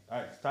fingers. All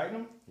right, tighten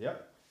them.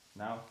 Yep.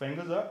 Now,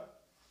 fingers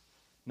up.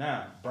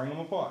 Now, bring them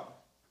apart.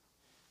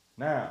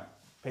 Now,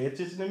 pay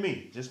attention to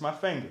me. Just my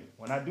finger.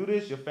 When I do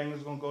this, your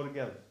fingers going to go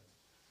together.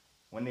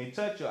 When they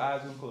touch, your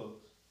eyes going to close.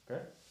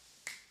 Okay?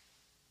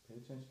 Pay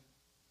attention.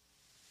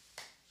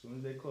 As soon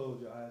as they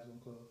close, your eyes going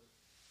to close.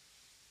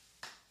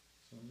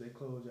 As soon as they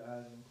close, your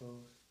eyes going to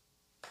close.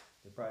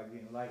 They're probably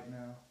getting light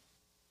now.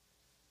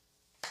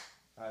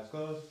 Eyes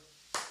closed.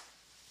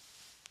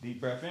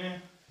 Deep breath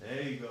in.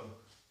 There you go.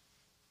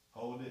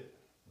 Hold it.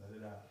 Let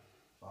it out.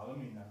 Follow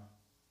me now.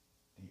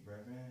 Deep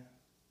breath in.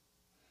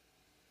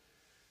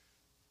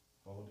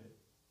 Hold it.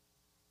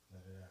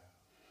 Let it out.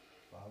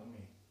 Follow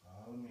me.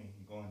 Follow me.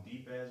 You're going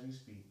deep as we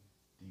speak.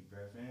 Deep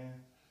breath in.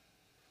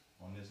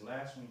 On this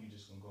last one, you're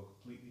just going to go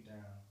completely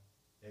down.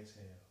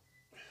 Exhale.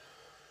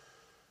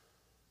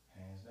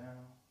 Hands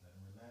down. Let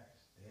them relax.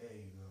 There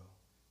you go.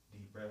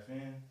 Deep breath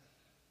in.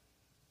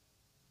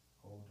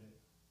 Hold it.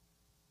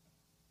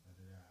 Let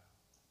it out.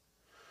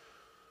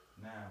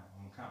 Now,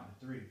 I'm going to count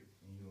to 3,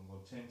 and you're going to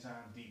go 10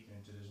 times deeper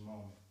into this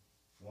moment.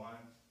 1,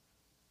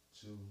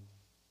 2,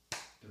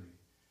 3.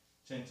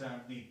 10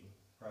 times deeper.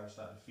 Probably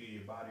start to feel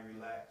your body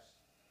relax.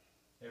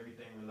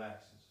 Everything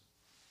relaxes.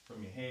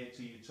 From your head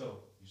to your toe,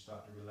 you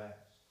start to relax.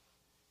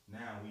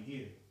 Now, we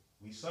here.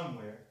 We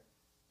somewhere,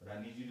 but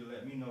I need you to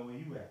let me know where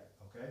you at,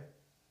 okay?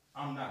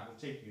 I'm not going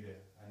to take you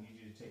there. I need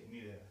you to take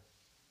me there.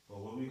 But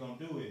what we're going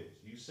to do is,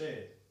 you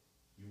said,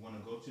 you want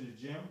to go to the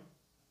gym,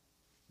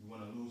 you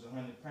want to lose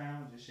 100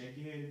 pounds, just shake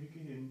your head if you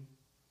can hear me.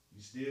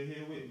 You still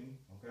here with me,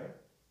 okay?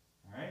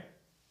 All right?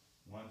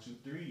 1, 2,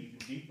 3,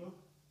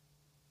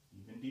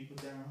 even deeper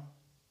down.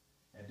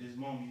 At this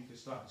moment, you can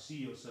start to see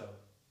yourself.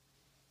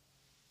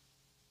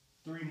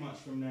 3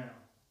 months from now,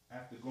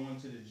 after going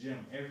to the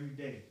gym every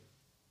day,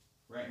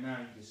 right now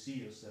you can see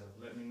yourself.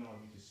 Let me know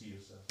if you can see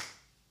yourself.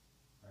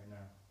 Right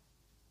now.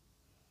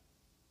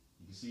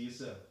 You can see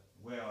yourself.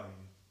 Where are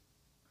you?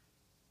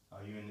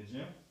 Are you in the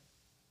gym?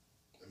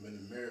 I'm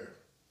in the mirror.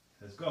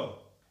 Let's go.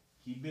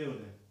 Keep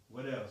building.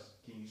 What else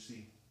can you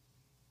see?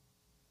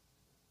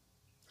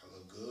 I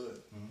look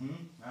good.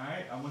 All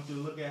right. I want you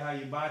to look at how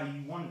your body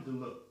you want it to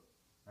look.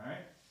 All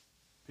right.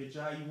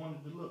 Picture how you want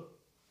it to look.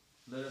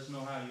 Let us know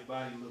how your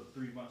body look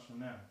 3 months from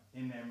now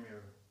in that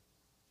mirror.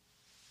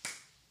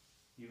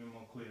 Even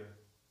more clear.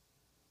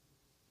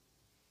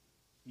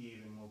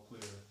 even more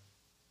clearer.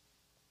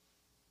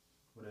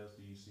 What else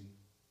do you see?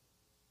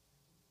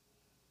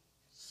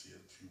 See a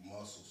few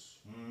muscles.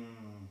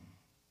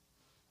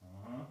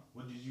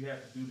 What did you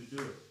have to do to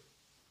do it?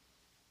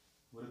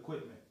 What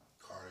equipment?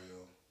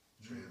 Cardio,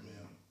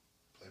 treadmill,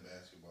 play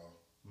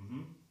basketball.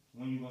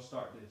 When you gonna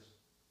start this?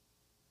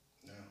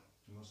 Now.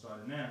 You're gonna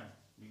start it now.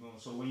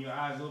 So when your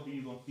eyes open,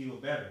 you're gonna feel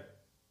better,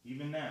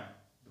 even now.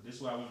 But this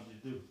is what I want you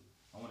to do.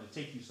 I want to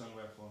take you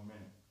somewhere for a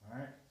minute. All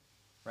right.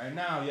 Right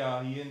now,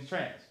 y'all, you're in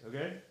trance.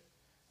 Okay.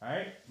 All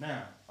right.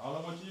 Now, all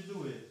I want you to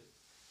do is,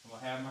 I'm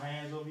gonna have my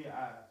hands over your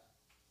eyes.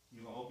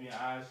 You're gonna open your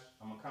eyes.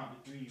 I'm gonna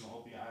count to 3. You're gonna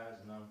open your eyes,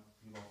 and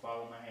you're gonna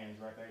follow my hands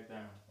right back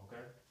down.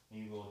 Okay.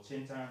 And you go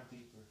 10 times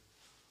deeper.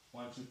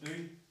 1, 2,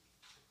 3.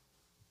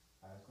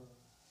 Eyes closed.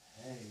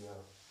 There you go.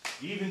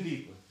 Even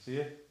deeper. See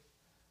it?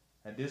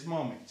 At this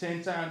moment,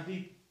 10 times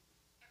deeper.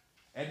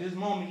 At this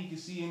moment, he can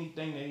see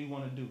anything that he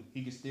want to do.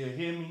 He can still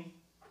hear me.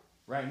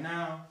 Right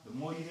now, the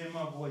more you hear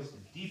my voice, the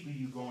deeper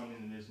you going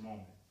into this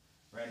moment.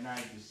 Right now,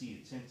 you can see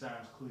it 10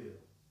 times clearer.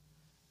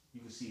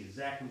 You can see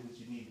exactly what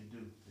you need to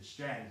do, the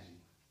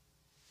strategy.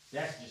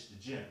 That's just the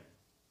gym.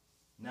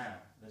 Now,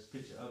 let's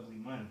picture ugly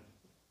money.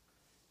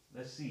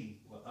 Let's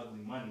see what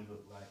ugly money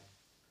look like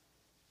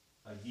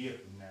a year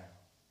from now.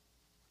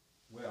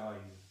 Where are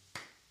you?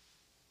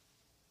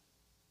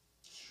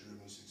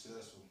 Extremely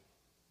successful.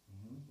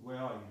 Where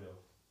are you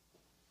though?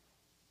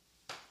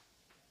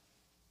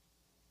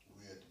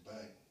 We at the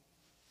bank.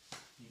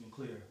 Even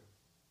clearer.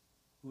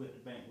 Who at the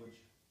bank with you?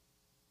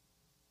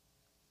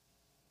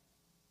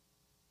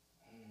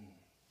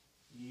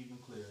 Even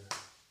clearer.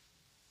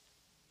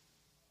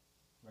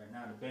 Right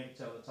now, the bank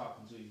teller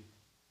talking to you.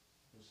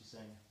 What's she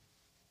saying?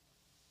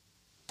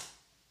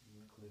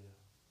 Even clearer.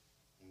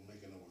 I'm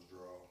making a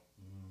withdrawal.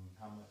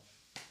 How much?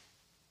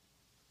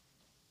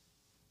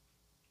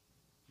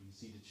 You can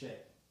see the check.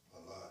 A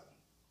lot.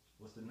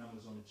 What's the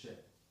numbers on the check?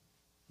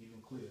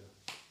 Even clearer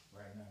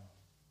right now.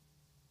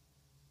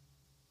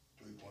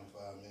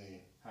 3.5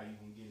 million. How you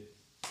gonna get it?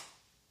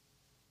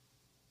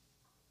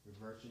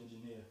 Reverse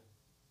engineer.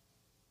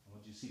 I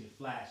want you to see the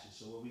flashes.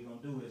 So what we're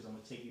gonna do is I'm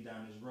gonna take you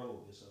down this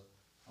road.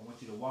 I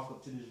want you to walk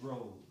up to this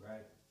road,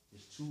 right?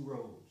 There's 2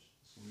 roads.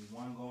 It's gonna be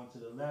one going to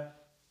the left,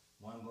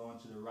 one going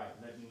to the right.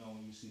 Let me know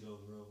when you see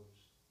those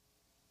roads.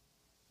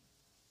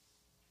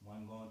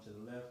 One going to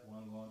the left,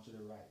 one going to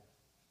the right.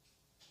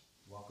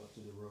 Walk up to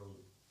the road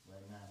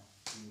right now.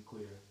 Even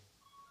clear.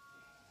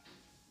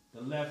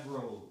 The left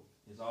road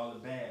is all the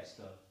bad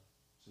stuff.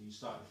 So you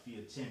start to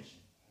feel tension.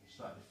 You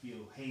start to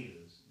feel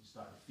haters. You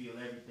start to feel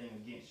everything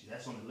against you.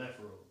 That's on the left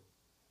road.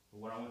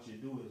 But what I want you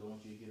to do is I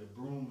want you to get a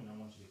broom and I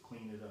want you to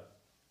clean it up.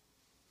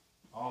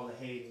 All the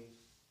haters,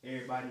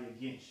 everybody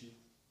against you,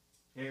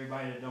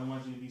 everybody that don't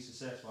want you to be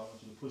successful, I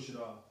want you to push it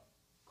off.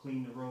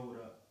 Clean the road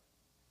up.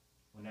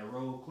 When that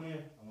road clear,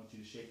 I want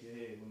you to shake your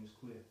head when it's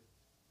clear.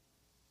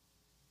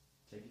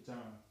 Take your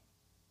time.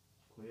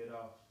 Clear it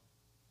off.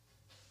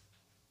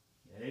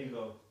 There you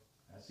go.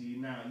 I see you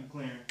now. You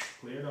clearing.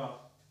 Clear it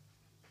off.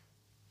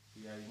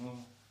 See how you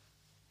going?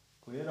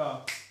 Clear it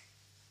off.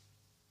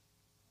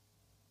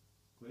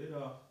 Clear it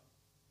off.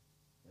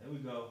 There we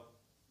go.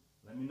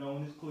 Let me know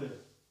when it's clear.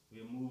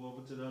 We'll move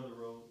over to the other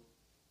road.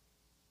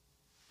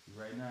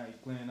 Right now, you're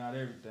clearing out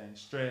everything.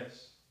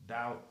 Stress,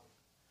 doubt,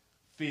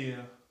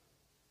 fear,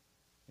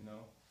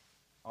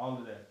 all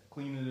of that.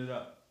 Cleaning it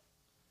up.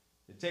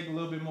 It take a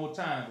little bit more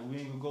time, but we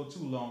ain't gonna go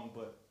too long,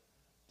 but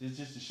this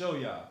just to show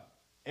y'all,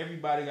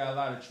 everybody got a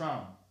lot of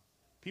trauma.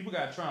 People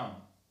got trauma,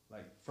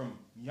 like from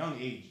young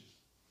ages.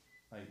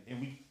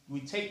 And we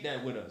take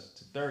that with us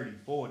to 30,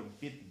 40,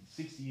 50,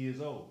 60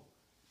 years old.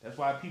 That's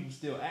why people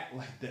still act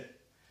like that.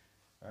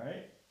 All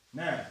right?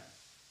 Now,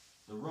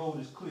 the road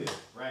is clear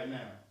right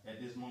now,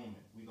 at this moment.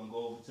 We're going to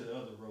go over to the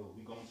other road.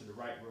 We're going to the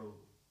right road.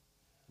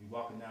 We're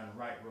walking down the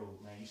right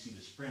road, man. You see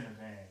the Sprinter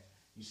van.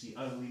 You see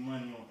ugly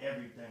money on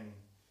everything.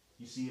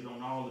 You see it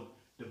on all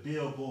the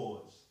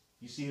billboards.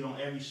 You see it on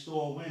every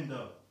store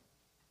window.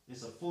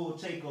 It's a full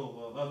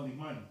takeover of ugly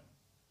money.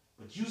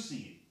 But you see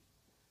it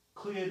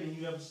clearer than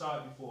you ever saw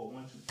it before.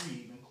 1, 2, 3,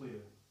 even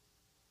clearer.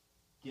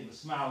 Getting a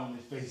smile on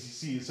his face. You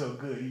see it so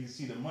good. He can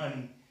see the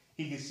money.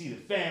 He can see the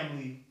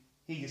family.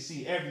 He can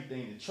see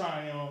everything, the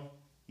triumph.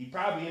 He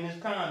probably in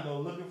his condo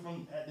looking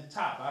from at the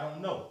top. I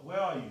don't know. Where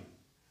are you?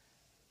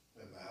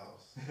 At my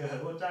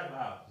house. What type of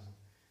house?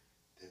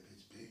 That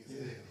bitch big as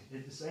hell.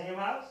 It's the same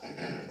house? Nah, it's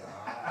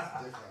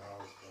a different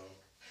house,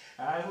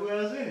 though. Alright, who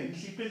else in it? You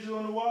see pictures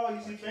on the wall?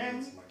 You see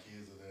family? My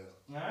kids are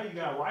there. Alright, you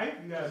got a wife?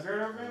 You got a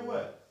girlfriend?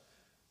 What?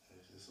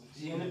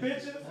 She in the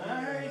picture?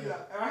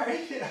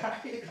 Alright.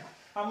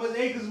 How much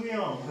acres we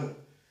on?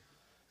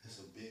 It's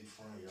a big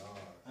front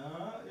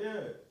yard.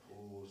 Yeah.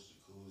 Pools,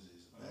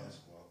 jacuzzis,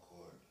 basketball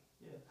court.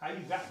 Yeah. How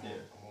you got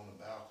there? I'm on the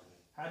balcony.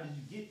 How did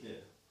you get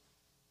there?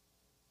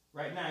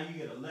 Right now you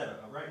get a letter.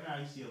 Right now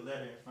you see a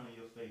letter in front of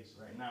your face.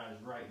 Right now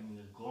it's writing and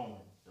it's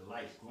glowing. The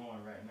light's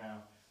glowing right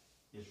now.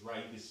 It's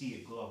right. You can see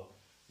it glow.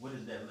 What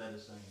is that letter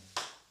saying?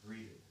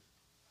 Read it.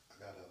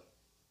 I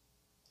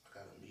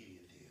got a media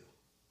deal.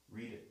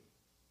 Read it.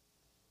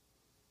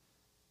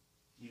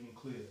 even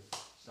clearer.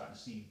 Start to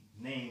see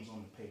names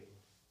on the paper.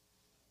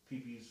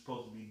 People you're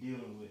supposed to be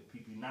dealing with,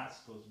 people you're not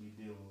supposed to be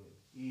dealing with.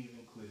 Even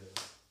clearer.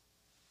 It's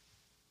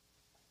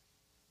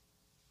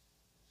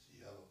a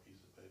yellow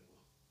piece of paper.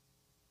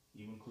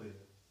 Even clearer.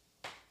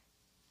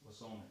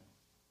 What's on it?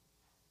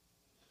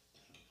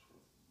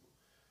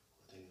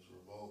 I think it's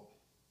revolt.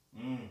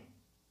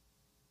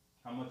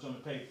 How much on the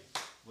paper?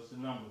 What's the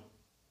number?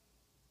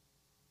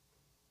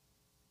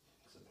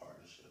 It's a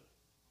partnership.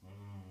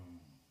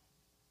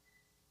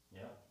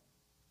 Yep.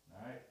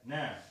 All right.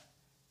 Now,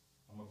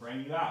 I'm going to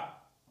bring you out.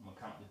 I'm going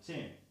to count to 10.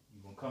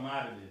 You're going to come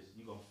out of this.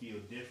 You're going to feel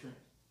different.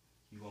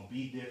 You're going to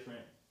be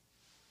different.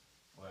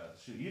 Well,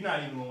 shoot, you're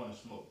not even going to want to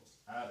smoke.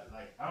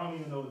 I don't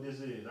even know what this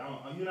is.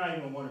 You're not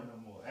even going to want it no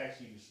more.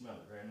 Actually, you can smell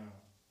it right now.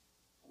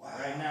 Wow.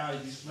 Right now,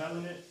 you're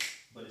smelling it,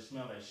 but it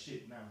smells like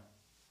shit now.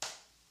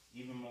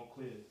 Even more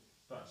clear.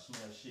 Start to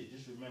smell shit.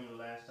 Just remember the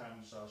last time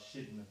you saw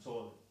shit in the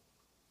toilet.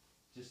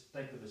 Just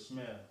think of the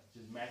smell.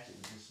 Just match it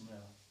with the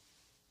smell.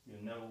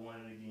 You'll never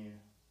want it again.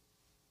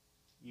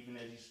 Even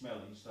as you smell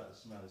it, you start to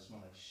smell it. It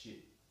smells like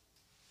shit.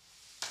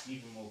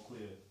 Even more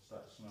clear.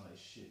 Start to smell like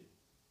shit.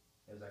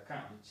 As I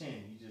count to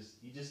 10,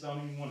 you just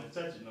don't even want to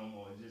touch it no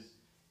more.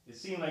 It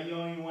seems like you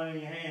don't even want it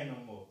in your hand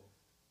no more.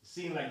 It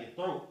seems like your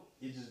throat.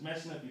 It's just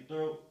messing up your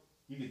throat.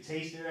 You can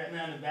taste it right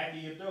now in the back of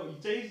your throat.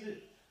 You taste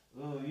it.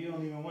 Oh, you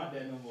don't even want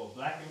that no more.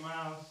 Black and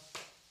Milds,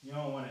 you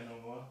don't want it no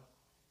more.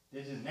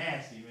 They're just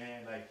nasty,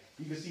 man. Like,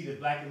 you can see the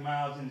Black and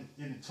Milds in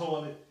the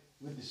toilet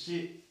with the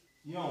shit.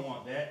 You don't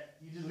want that.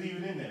 You just leave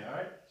it in there, all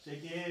right?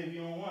 Shake your head if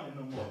you don't want it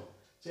no more.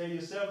 Tell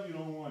yourself you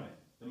don't want it.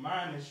 The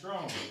mind is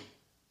strong.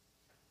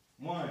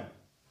 1,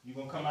 you're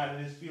going to come out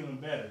of this feeling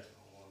better.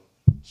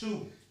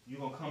 2, you're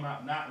going to come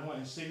out not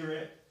wanting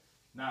cigarette,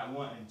 not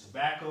wanting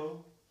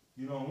tobacco.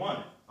 You don't want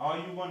it. All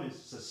you want is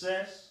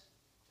success.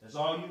 That's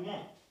all you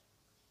want.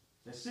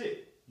 That's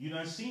it. You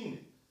done seen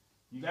it.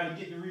 You got to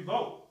get the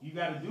revolt. You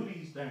got to do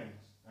these things.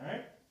 All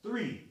right?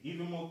 3,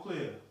 even more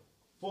clear.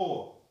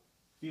 4,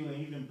 feeling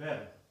even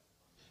better.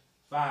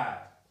 5,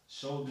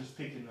 shoulders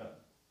picking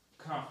up.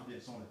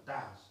 Confidence on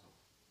 1,000.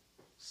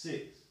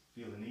 6,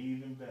 feeling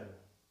even better.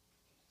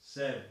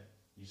 7,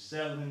 you're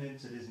settling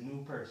into this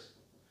new person.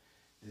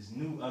 This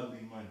new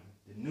ugly money.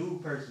 The new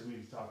person we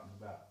was talking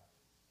about.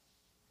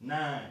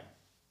 9,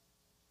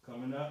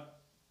 coming up.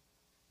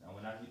 Now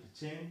when I get to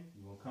 10,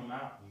 you're going to come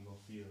out and you're going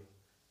to feel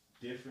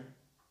different.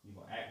 You're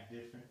going to act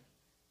different.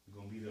 You're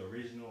going to be the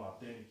original,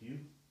 authentic you.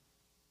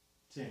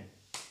 10.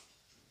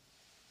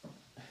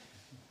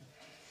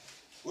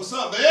 What's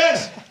up,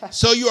 man?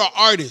 So you're an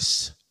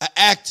artist, an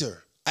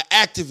actor, an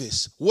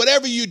activist,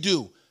 whatever you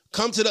do.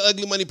 Come to the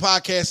Ugly Money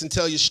Podcast and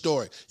tell your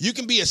story. You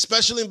can be a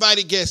special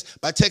invited guest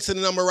by texting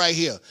the number right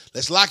here.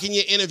 Let's lock in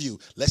your interview.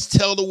 Let's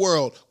tell the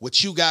world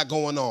what you got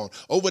going on.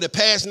 Over the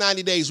past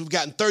 90 days, we've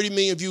gotten 30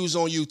 million views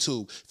on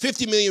YouTube,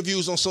 50 million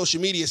views on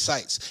social media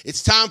sites.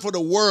 It's time for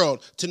the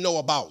world to know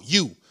about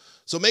you.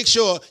 So make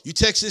sure you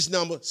text this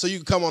number so you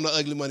can come on the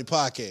Ugly Money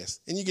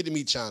Podcast. And you get to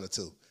meet China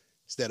too.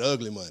 It's that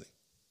ugly money.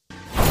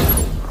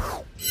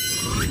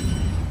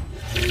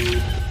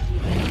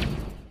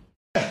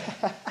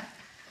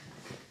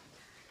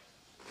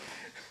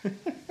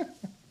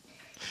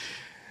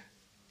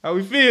 How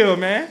we feel,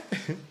 man?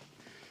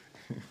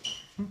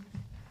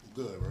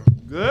 Good, bro.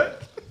 Good?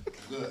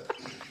 Good.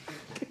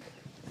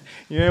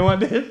 You ain't want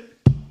this?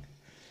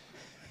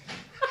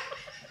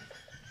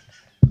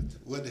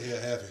 What the hell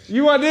happened?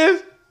 You want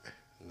this?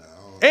 No,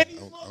 And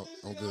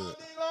I'm good.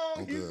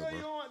 I'm You good, say bro.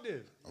 you don't want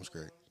this? I'm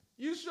straight.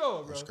 You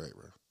sure, bro? I'm straight,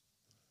 bro.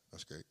 I'm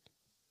straight.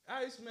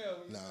 How you smell?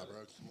 When you Nah, smell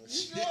bro. it? Come on. You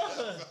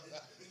sure?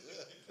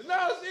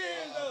 No,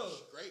 serious though.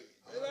 Great.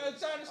 Try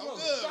to I'm smoke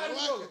it. good. Try to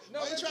Why smoke it. No,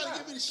 you let's trying try. to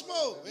give me the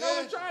smoke, man?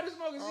 No, try to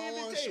smoke and see I don't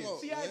if wanna it tastes. smoke,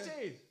 See how it man.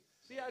 tastes.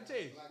 See how it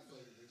tastes.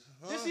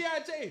 Huh? Just see how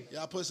it tastes.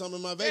 Y'all put something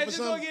in my Hey, vape or just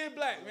go something? get it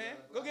black, man.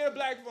 Go get a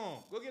black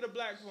phone. Go get a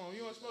black phone.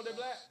 You want to smoke that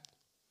black?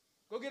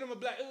 Go get him a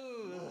black.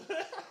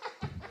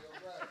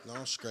 No,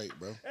 I'm straight,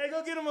 bro. Hey,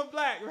 go get him a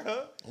black,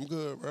 bro. I'm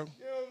good, bro. Get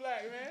him a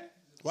black, man.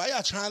 Why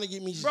y'all trying to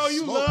get me Bro,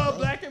 you smoke, love bro?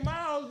 Black and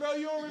Miles, bro.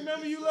 You don't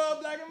remember you love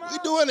Black and Miles? We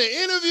doing an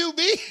interview,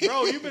 B.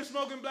 Bro, you been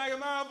smoking Black and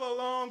Miles for a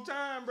long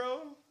time,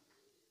 bro.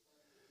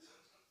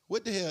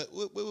 What the hell?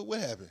 What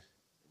happened?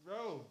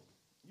 Bro,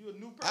 you a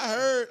new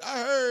person. I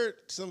heard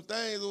some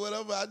things or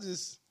whatever.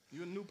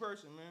 You a new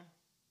person, man.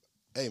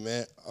 Hey,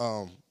 man.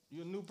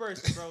 You a new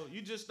person, bro.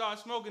 You just start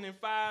smoking in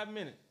 5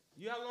 minutes.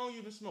 How long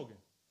you been smoking?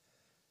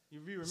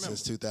 If you remember.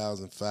 Since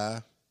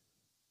 2005.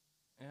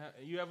 And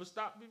you ever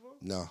stopped before?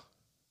 No,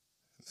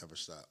 never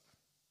stopped.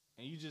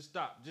 And you just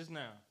stopped just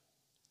now.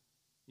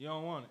 You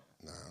don't want it.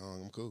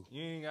 Nah, I'm cool.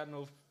 You ain't got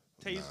no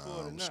taste for it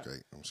or I'm nothing.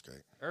 straight. I'm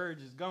straight.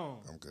 Urge is gone.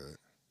 I'm good.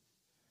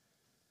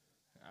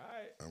 All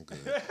right. I'm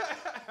good.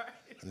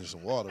 I need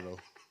some water, though.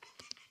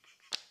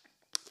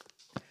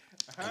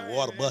 All right,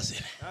 water man.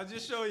 busted. I'll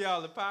just show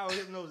y'all the power of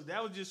hypnosis.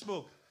 That was just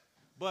smoking.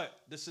 But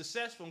the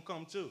success from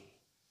come too.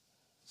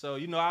 So,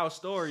 you know our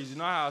stories. You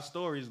know how our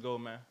stories go,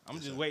 man. I'm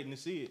just waiting to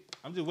see it.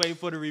 I'm just waiting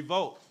for the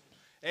revolt.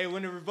 Hey,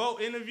 when the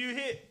revolt interview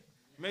hit,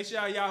 make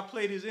sure y'all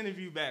play this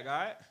interview back, all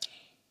right?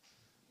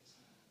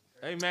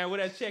 Hey, man, what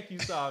that check you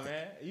saw,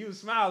 man? You was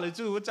smiling,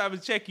 too. What type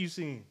of check you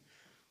seen?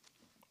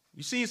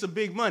 You seen some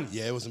big money.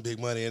 Yeah, it was some big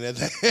money in that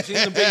thing. You seen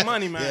some big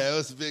money, man. Yeah, it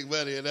was some big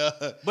money.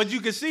 But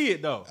you can see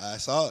it, though. I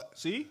saw it.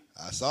 See?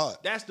 I saw it.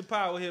 That's the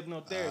power of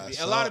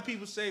hypnotherapy. A lot of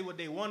people say what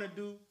they want to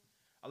do.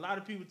 A lot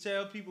of people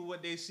tell people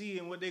what they see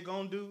and what they're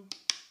going to do.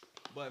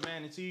 But,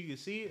 man, until you can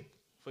see it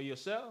for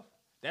yourself,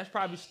 that's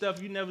probably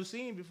stuff you never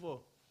seen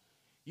before.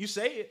 You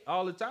say it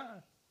all the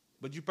time,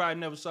 but you probably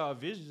never saw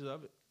visions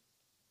of it.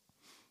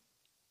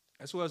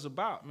 That's what it's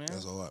about, man.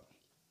 That's all right.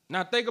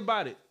 Now, think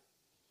about it.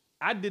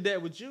 I did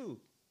that with you.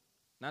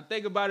 Now,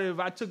 think about it if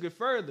I took it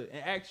further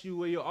and asked you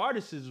where your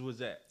artist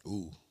was at.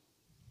 Ooh.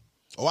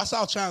 Oh, I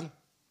saw China.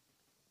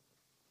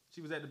 She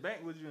was at the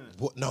bank with you.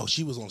 What? No,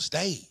 she was on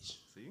stage.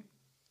 See?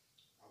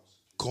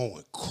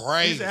 Going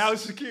crazy. He said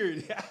house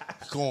security.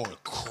 Going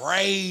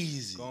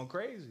crazy. Going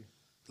crazy.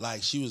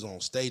 Like, she was on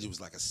stage. It was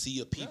like a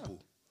sea of people.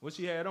 Yeah. What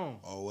she had on?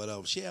 Or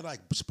whatever. She had like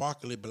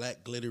sparkly,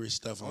 black, glittery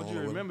stuff on. I want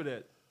you to remember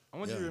that. I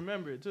want you to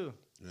remember it, too.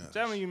 Yeah. I'm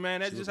telling you, man,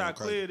 that's just how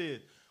clear it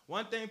is.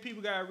 One thing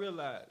people got to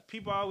realize,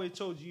 people always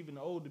told you, even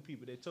the older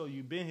people, they told you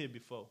you've been here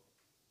before,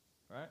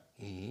 right?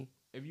 Mm-hmm.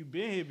 If you've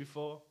been here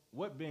before,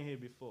 what been here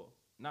before?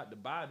 Not the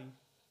body.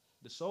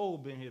 The soul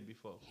been here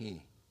before.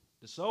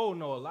 The soul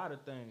know a lot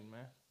of things,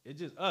 man. It's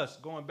just us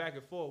going back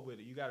and forth with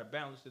it. You got to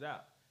balance it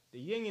out. The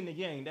yin and the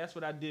yang, that's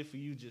what I did for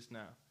you just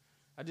now.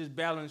 I just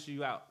balanced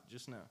you out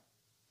just now.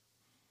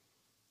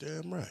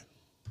 Damn right.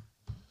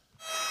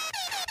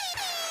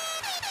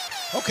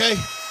 Okay.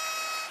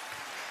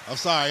 I'm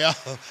sorry, y'all.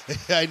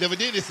 I never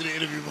did this in an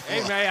interview before.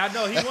 Hey, man, I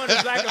know. He wanted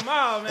to black him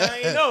out, man. I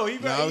ain't know. He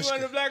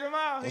wanted to black him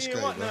out. He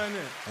didn't want none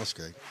there. I'm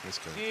straight. That's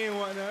good. He didn't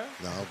want none.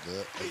 No, I'm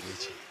good. I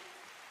get you.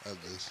 I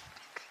get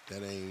you.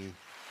 That ain't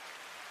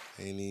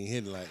even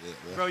hitting like that,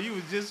 bro. Bro, you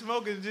was just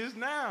smoking just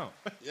now.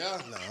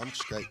 Yeah? No, I'm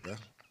straight, bro.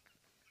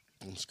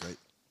 I'm straight.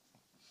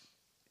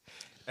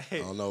 Hey,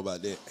 I don't know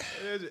about that.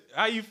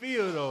 How you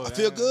feel, though? I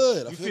feel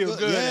good. You feel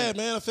good? Yeah,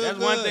 man, I feel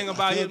good. That's one thing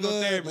about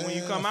hypnotherapy. Good, when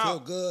you come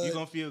out, you're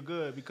going to feel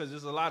good because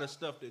there's a lot of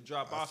stuff that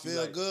drop off. I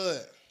feel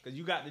good. Because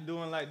you got to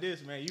doing like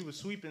this, man. You was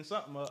sweeping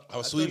something up. I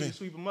was sweeping. You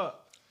sweep them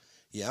up.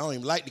 Yeah, I don't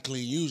even like to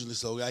clean usually,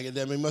 so I get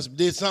that. Must have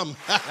did something.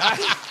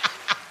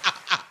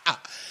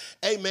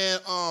 Hey, man,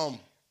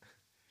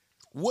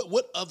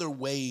 what other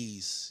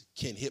ways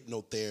can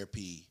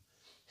hypnotherapy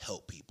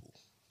help people?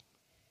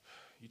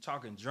 You're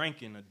talking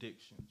drinking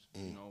addictions.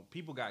 You know,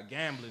 people got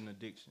gambling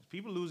addictions.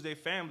 People lose their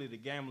family to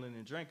gambling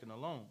and drinking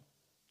alone.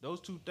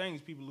 Those two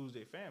things, people lose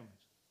their families.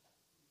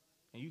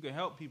 And you can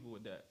help people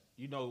with that.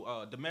 You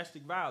know,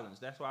 domestic violence.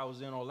 That's why I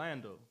was in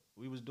Orlando.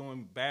 We was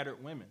doing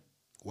battered women.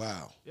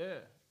 Wow. Yeah.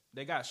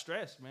 They got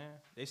stressed, man.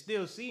 They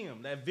still see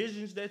them. That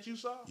visions that you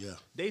saw, yeah,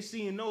 they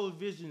seeing those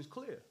visions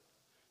clear.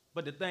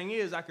 But the thing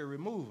is, I can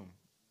remove them.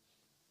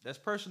 That's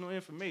personal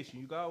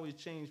information. You can always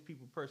change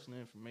people's personal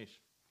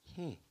information.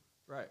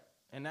 Right.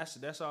 And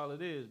that's all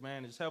it is,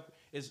 man. It's helping.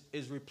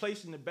 It's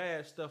replacing the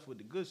bad stuff with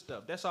the good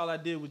stuff. That's all I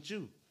did with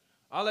you.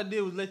 All I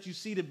did was let you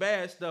see the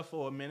bad stuff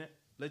for a minute,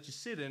 let you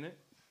sit in it,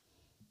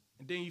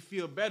 and then you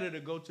feel better to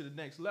go to the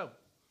next level.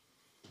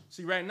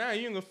 See, right now,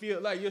 you ain't gonna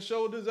feel like your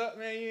shoulders up,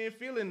 man. You ain't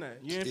feeling nothing.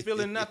 You ain't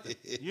feeling nothing.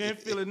 You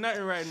ain't feeling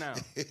nothing right now.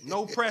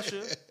 No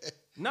pressure,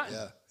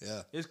 nothing.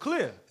 Yeah. It's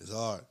clear. It's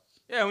hard.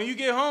 Yeah, when you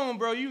get home,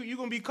 bro, you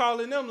gonna be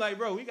calling them like,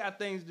 bro, we got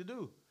things to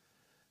do.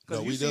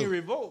 Because you see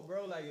Revolt,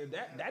 bro. Like,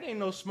 that ain't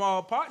no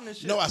small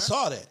partnership. No, man. I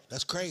saw that.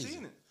 That's crazy. You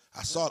seen it.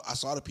 I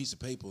saw the piece of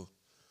paper.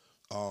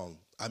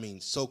 I mean,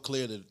 so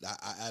clear that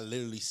I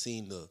literally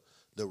seen the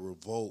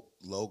Revolt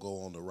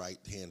logo on the right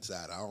hand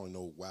side. I don't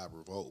know why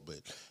Revolt, but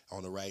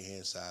on the right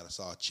hand side, I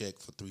saw a check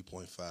for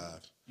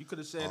 3.5. You could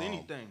have said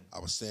anything. I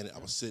was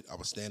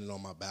standing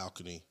on my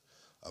balcony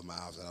of my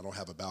house, and I don't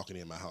have a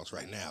balcony in my house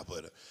right now,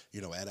 but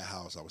at a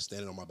house, I was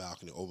standing on my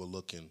balcony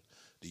overlooking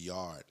the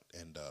yard,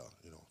 and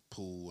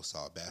pool. I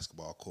saw a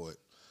basketball court,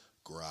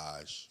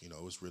 garage. It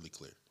was really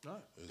clear. Right.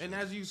 And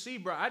as you see,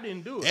 bro, I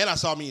didn't do it. And I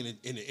saw me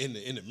in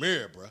the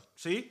mirror, bro.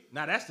 See,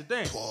 now that's the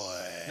thing.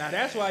 Boy. Now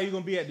that's why you're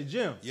gonna be at the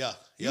gym. Yeah.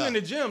 You in the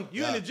gym.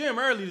 You in the gym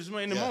early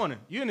in the morning.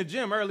 You in the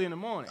gym early in the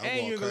morning, I'm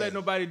and you ain't gonna let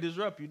nobody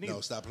disrupt you. Neither.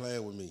 No, stop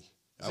playing with me.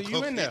 So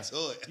you in there?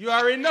 You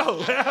already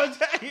know. I'll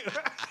tell you.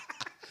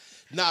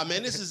 Nah,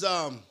 man, this is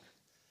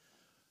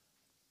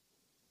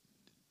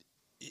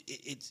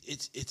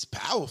it's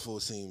powerful.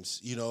 It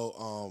seems.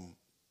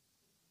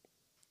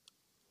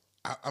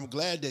 I'm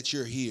glad that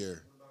you're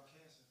here. What about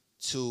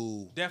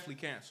cancer? Definitely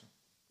cancer,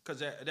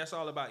 because that's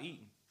all about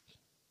eating.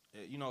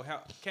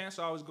 How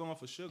cancer always going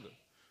for sugar.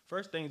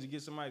 First thing is to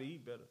get somebody to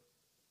eat better.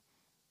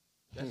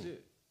 That's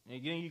it. And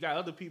again, you got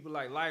other people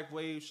like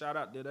LifeWave. Shout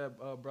out to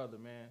that brother,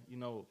 man.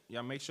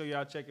 Y'all make sure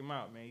y'all check him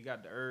out, man. He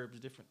got the herbs,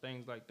 different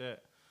things like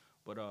that.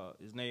 But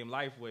his name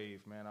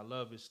LifeWave, man. I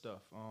love his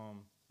stuff.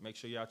 Make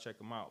sure y'all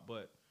check him out.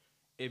 But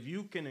if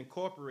you can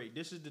incorporate,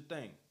 this is the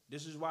thing.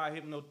 This is why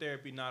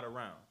hypnotherapy not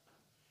around.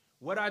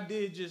 What I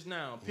did just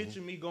now,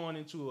 picture me going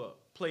into a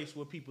place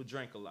where people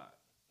drink a lot.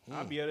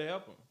 I'll be able to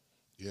help them.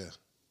 Yeah.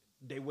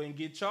 They wouldn't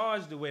get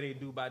charged the way they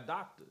do by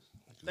doctors.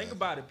 Think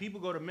about it. People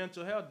go to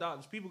mental health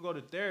doctors. People go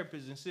to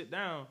therapists and sit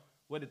down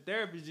where the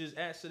therapist just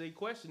answer their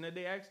question that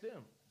they ask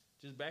them.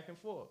 Just back and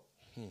forth.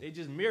 They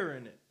just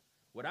mirroring it.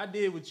 What I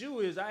did with you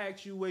is I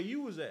asked you where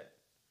you was at.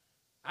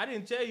 I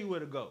didn't tell you where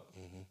to go.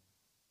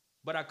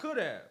 But I could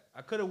have.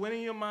 I could have went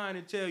in your mind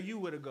and tell you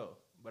where to go.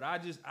 But I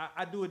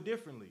do it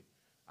differently.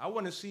 I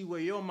want to see where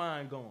your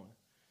mind going.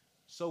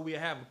 So we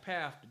have a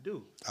path to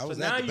do. So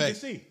now you can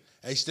see.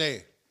 Hey,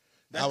 Stan.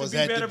 That's I was the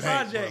at Better the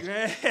bank, project, bro.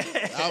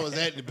 man. I was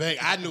at the bank.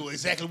 I knew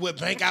exactly what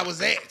bank I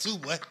was at, too,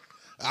 boy.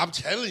 I'm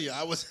telling you,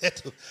 I was at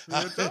the...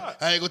 I ain't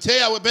going to tell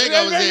y'all what bank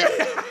I was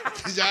at.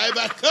 Because y'all ain't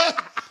about to come.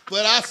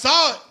 But I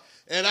saw it,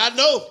 and I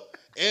know.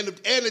 And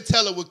the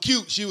teller was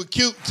cute. She was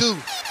cute, too.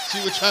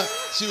 She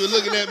was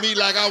looking at me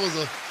like I was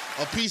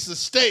a piece of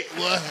steak,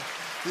 boy.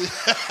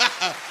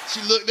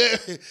 She looked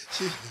at me.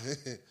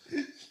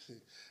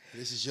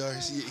 This is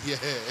yours. Yeah.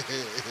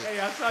 Hey,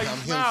 I saw you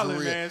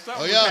smiling, man.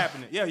 Something was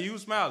happening. Yeah, you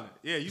was smiling.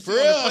 Yeah, you for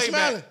real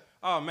smiling.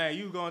 Oh man,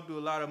 you going through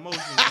a lot of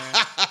emotions,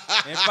 man.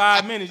 In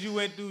 5 minutes, you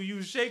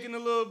was shaking a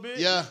little bit.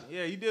 Yeah.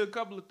 Yeah, you did a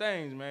couple of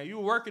things, man. You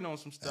were working on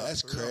some stuff.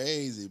 That's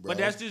crazy, bro. But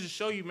that's just to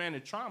show you, man, the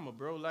trauma,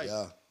 bro. Like,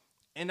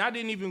 and I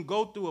didn't even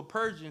go through a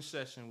purging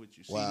session with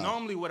you. See,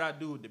 normally what I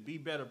do with the Be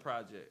Better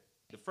Project,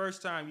 the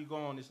first time you go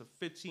on, it's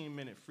a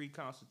 15-minute free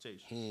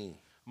consultation.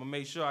 I'm gonna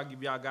make sure I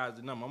give y'all guys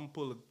the number. I'm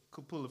gonna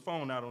pull the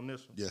phone out on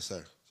this one. Yes,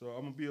 sir. So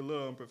I'm gonna be a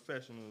little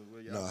unprofessional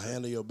with y'all. No,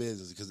 handle your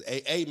business. Because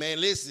hey, man,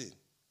 listen,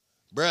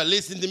 bro,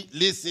 listen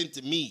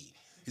to me.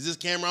 Is this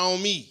camera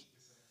on me?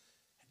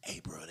 Hey,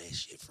 bro, that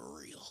shit for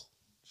real.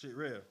 Shit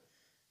real.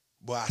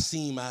 Boy, I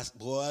seen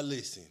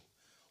listen.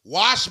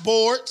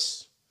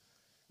 Washboards.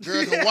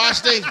 Girl can wash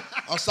they.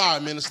 I'm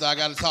sorry, minister. I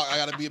gotta talk. I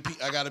gotta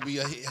be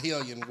a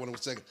hellion in 1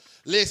 second.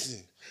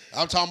 Listen,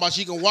 I'm talking about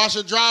she can wash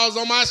her drawers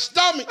on my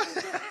stomach.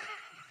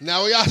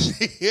 Now y'all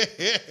see,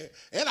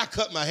 and I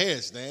cut my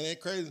hair, Stan. Ain't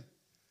that crazy?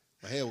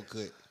 My hair was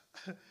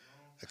cut.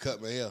 I cut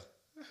my hair.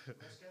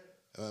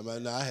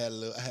 No, I had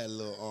a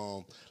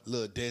little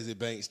Desi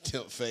Banks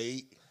temp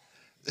fade.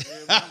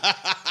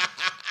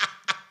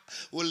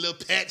 With a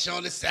little patch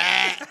on the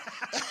side.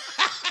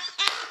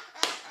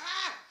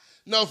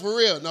 No, for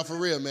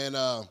real, man.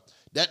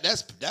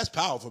 That's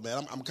powerful,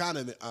 man. I'm kind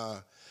of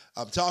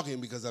I'm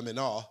talking because I'm in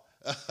awe.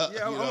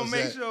 Yeah, I'm gonna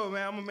make sure,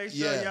 man. I'm gonna make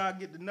sure y'all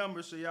get the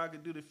number so y'all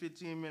can do the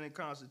 15-minute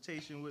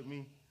consultation with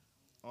me.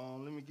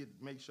 Let me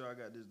make sure I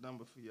got this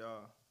number for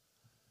y'all.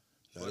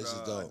 No, this is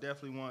dope. I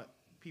definitely want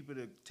people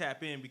to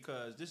tap in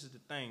because this is the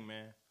thing,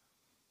 man.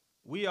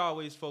 We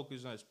always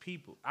focus on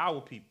our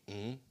people,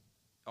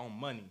 on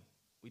money.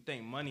 We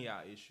think money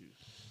our issues.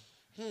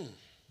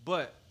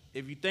 But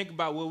if you think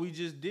about what we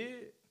just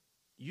did,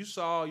 you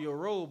saw your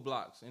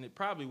roadblocks, and it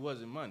probably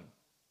wasn't money.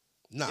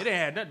 Nah. It ain't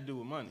had nothing to do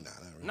with money.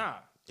 Nah,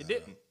 it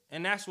didn't.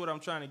 And that's what I'm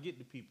trying to get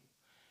to people.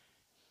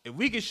 If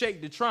we can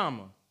shake the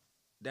trauma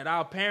that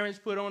our parents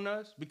put on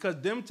us, because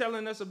them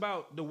telling us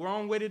about the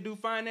wrong way to do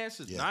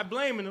finances, not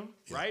blaming them,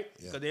 right?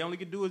 Because they only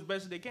can do as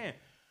best as they can.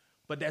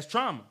 But that's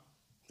trauma.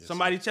 Yes,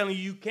 somebody telling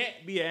you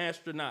can't be an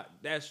astronaut,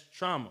 that's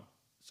trauma.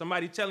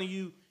 Somebody telling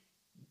you,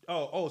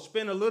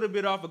 spend a little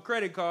bit off a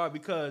credit card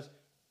because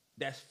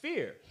that's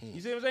fear.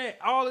 You see what I'm saying?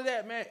 All of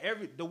that, man,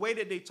 the way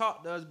that they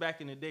talked to us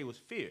back in the day was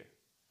fear.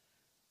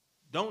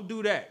 Don't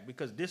do that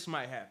because this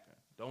might happen.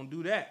 Don't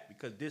do that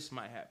because this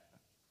might happen.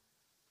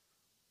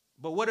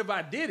 But what if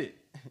I did it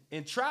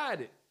and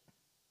tried it?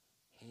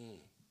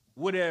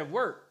 Would it have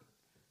worked?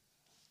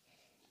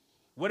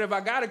 What if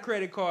I got a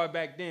credit card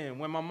back then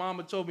when my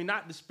mama told me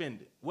not to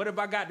spend it? What if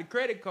I got the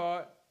credit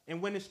card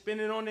and went and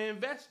spent it on the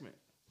investment?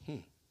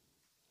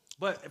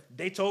 But if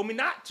they told me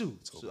not to,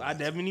 so I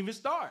didn't even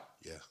start.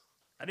 Yeah,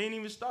 I didn't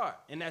even start,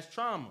 and that's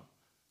trauma.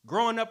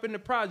 Growing up in the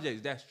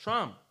projects, that's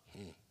trauma.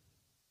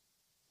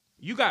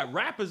 You got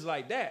rappers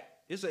like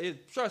that.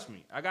 Trust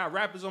me, I got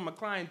rappers on my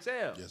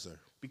clientele. Yes, sir.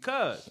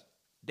 Because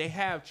they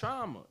have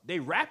trauma. They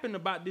rapping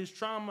about this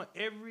trauma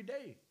every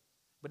day.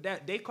 But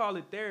that they call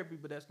it therapy,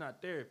 but that's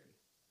not therapy.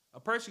 A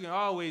person can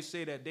always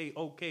say that they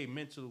okay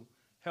mental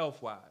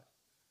health-wise.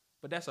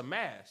 But that's a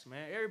mask,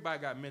 man.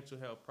 Everybody got mental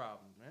health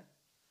problems, man.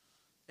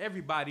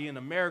 Everybody in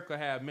America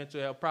have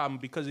mental health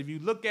problems because if you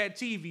look at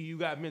TV, you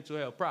got mental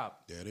health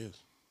problems. There it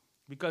is.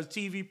 Because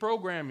TV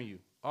programming you.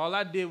 All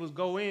I did was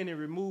go in and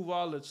remove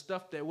all the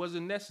stuff that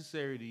wasn't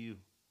necessary to you.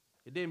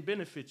 It didn't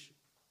benefit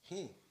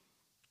you.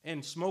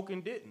 And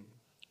smoking didn't.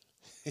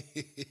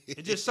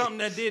 It's just something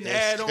that didn't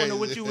add on to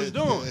what you was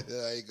doing.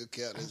 I ain't gonna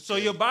count this so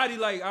your body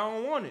like, I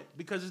don't want it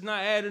because it's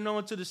not adding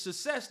on to the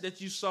success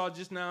that you saw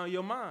just now in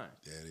your mind.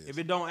 There it is. If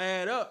it don't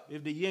add up,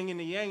 if the yin and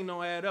the yang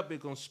don't add up,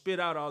 it's gonna spit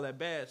out all that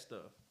bad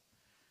stuff.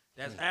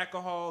 That's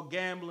alcohol,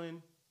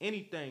 gambling,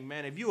 anything,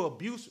 man. If you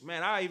abuse,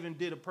 man, I even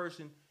did a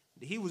person,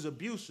 he was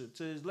abusive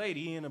to his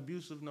lady. He ain't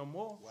abusive no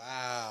more.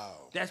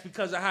 Wow. That's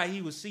because of how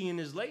he was seeing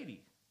his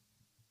lady.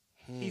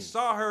 He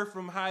saw her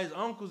from how his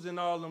uncles and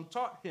all of them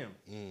taught him.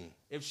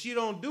 If she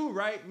don't do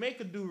right, make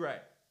her do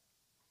right.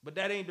 But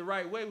that ain't the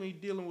right way when you're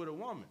dealing with a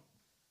woman.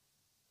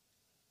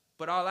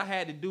 But all I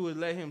had to do is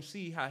let him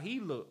see how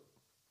he looked,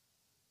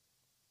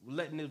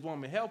 letting this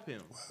woman help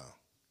him. Wow.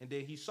 And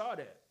then he saw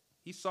that.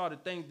 He saw the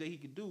things that he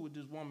could do with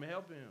this woman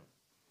helping him.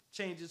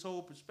 Change his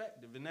whole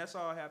perspective. And that's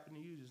all happened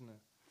to you just now.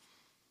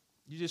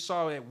 You just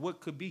saw that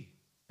what could be.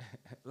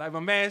 Like my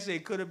man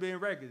said, could have been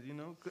records, you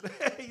know?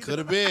 Could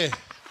have been.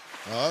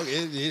 Oh,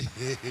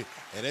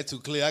 and that's too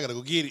clear. I got to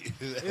go get it.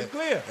 It's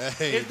clear.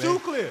 Hey, it's too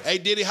clear. Hey,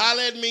 Diddy,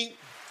 holler at me.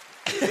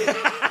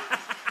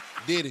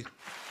 Diddy,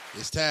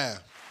 it's time.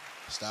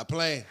 Stop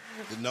playing.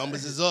 The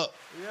numbers is up.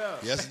 Yeah.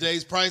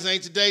 Yesterday's price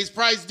ain't today's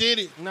price,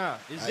 Diddy. Nah,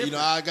 it's different. You know,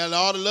 I got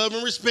all the love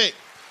and respect.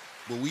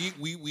 But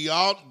we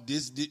all,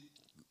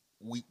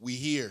 we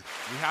here.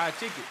 We high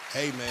ticket.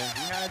 Hey, man.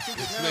 We high ticket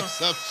Let's now. make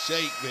something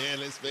shake, man.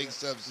 Let's make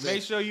something shake.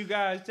 Make sure you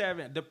guys tap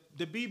in.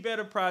 The Be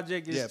Better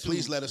Project is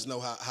please let us know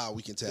how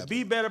we can tap in. The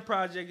Be Better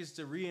Project is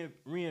to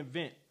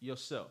reinvent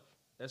yourself.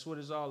 That's what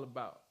it's all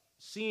about.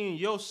 Seeing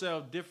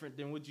yourself different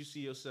than what you see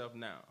yourself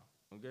now.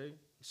 Okay?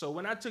 So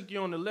when I took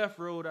you on the left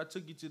road, I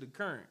took you to the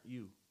current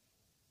you.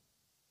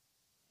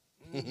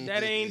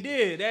 That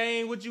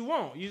ain't what you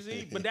want, you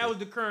see? But that was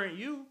the current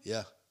you.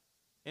 Yeah.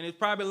 And it's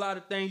probably a lot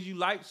of things you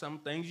liked, some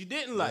things you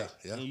didn't like.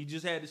 Yeah. And you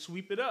just had to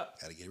sweep it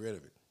up. Got to get rid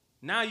of it.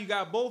 Now you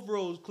got both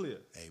roads clear.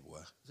 Hey, boy.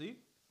 See?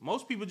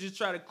 Most people just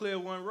try to clear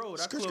one road.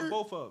 I clear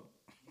both of them.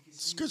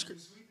 Skirt.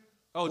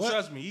 Oh, What?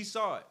 trust me, he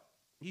saw it.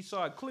 He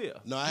saw it clear.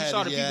 No, he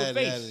saw the people's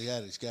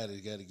face. Got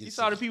to get. He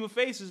saw the people's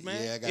faces,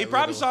 man. Yeah, I got he rid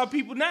probably of saw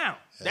people now.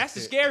 That's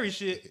the scary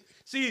shit.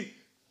 See,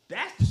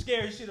 that's the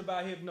scary shit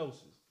about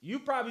hypnosis. You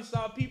probably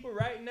saw people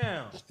right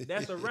now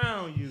that's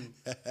around you,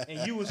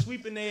 and you were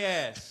sweeping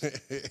their ass.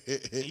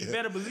 And you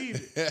better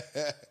believe it.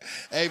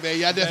 Hey, man,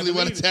 y'all definitely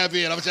want to tap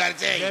in. I'm trying to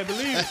tell you. You better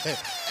believe it.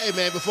 Hey,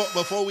 man,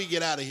 before we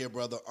get out of here,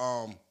 brother,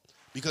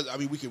 because I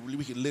mean we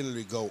could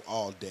literally go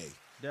all day.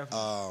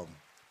 Definitely.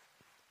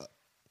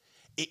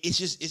 It's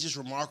just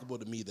remarkable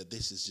to me that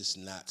this is just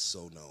not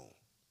so known.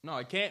 No,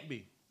 it can't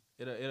be.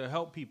 It'll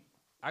help people.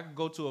 I could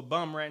go to a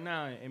bum right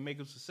now and make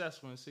him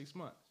successful in 6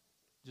 months.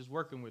 Just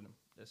working with him.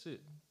 That's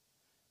it.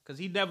 Because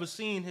he never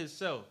seen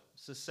himself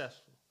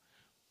successful.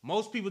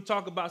 Most people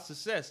talk about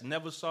success,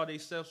 never saw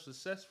themselves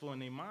successful in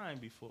their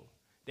mind before.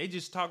 They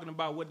just talking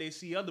about what they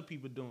see other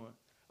people doing.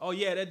 Oh,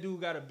 yeah, that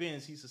dude got a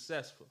Benz, he's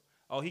successful.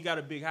 Oh, he got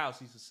a big house,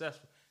 he's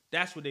successful.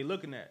 That's what they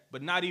looking at.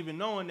 But not even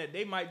knowing that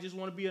they might just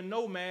want to be a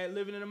nomad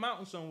living in a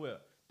mountain somewhere.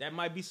 That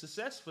might be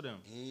success for them.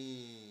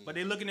 But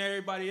they looking at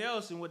everybody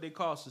else and what they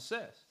call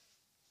success.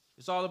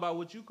 It's all about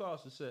what you call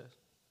success.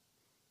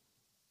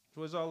 That's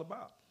what it's all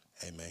about.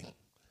 Hey, man.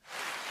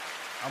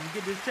 I'm gonna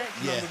get this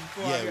text number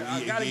before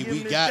I gotta give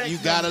him this You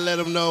text gotta number. let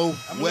them know.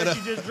 I'm gonna let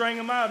you just drain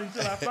them out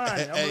until I find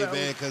it.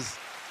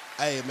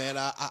 Hey, man,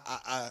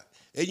 I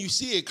and you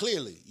see it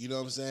clearly. You know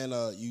what I'm saying?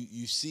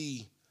 You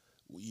see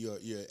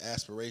your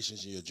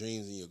aspirations and your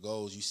dreams and your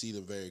goals. You see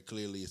them very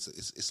clearly.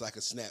 It's like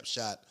a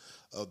snapshot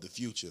of the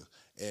future.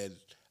 And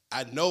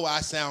I know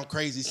I sound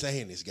crazy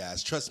saying this,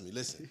 guys. Trust me.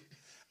 Listen,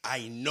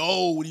 I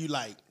know what you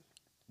like,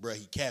 bro.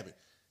 He capping,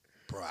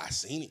 bro. I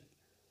seen it.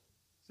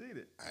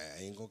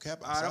 I ain't gonna cap.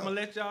 All right, I'm gonna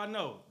let y'all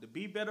know the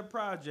Be Better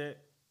Project.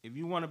 If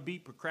you want to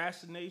beat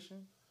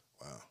procrastination,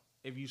 wow.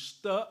 If you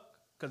stuck,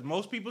 because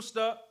most people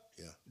stuck.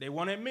 Yeah. They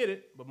won't admit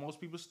it, but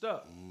most people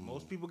stuck.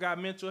 Most people got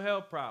mental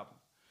health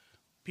problems.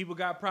 People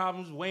got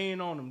problems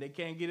weighing on them. They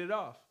can't get it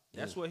off.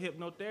 That's what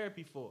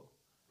hypnotherapy for.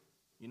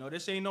 You know,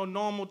 this ain't no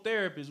normal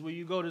therapist where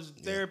you go to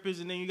the therapist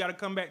and then you got to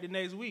come back the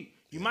next week.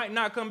 You might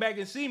not come back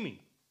and see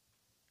me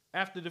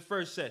after the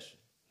first session.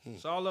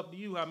 It's all up to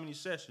you how many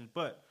sessions,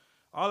 but.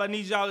 All I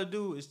need y'all to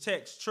do is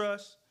text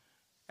trust.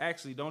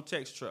 Actually, don't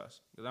text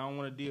trust because I don't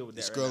want to deal with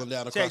that. You're scrolling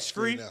down across text the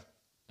screen free. now.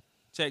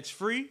 Text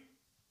free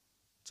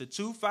to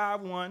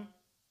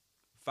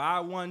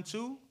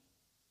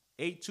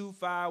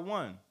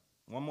 251-512-8251.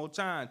 One more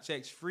time.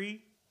 Text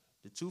free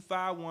to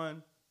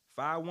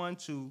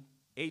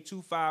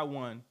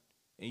 251-512-8251,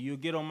 and you'll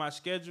get on my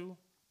schedule.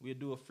 We'll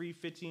do a free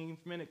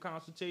 15-minute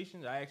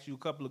consultation. I ask you a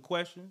couple of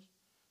questions,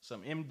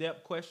 some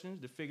in-depth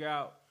questions to figure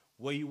out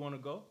where you want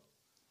to go.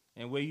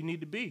 And where you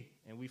need to be,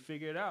 and we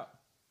figure it out.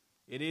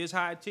 It is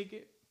high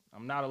ticket.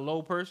 I'm not a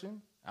low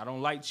person. I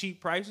don't like cheap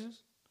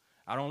prices.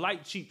 I don't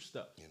like cheap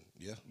stuff.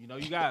 Yeah. You know,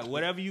 you got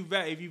whatever you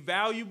if you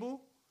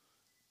valuable,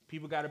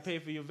 people got to pay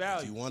for your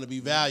value. If you want to be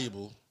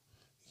valuable,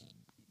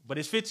 but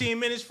it's 15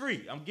 minutes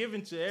free. I'm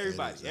giving to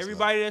everybody. That's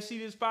Everybody that see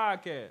this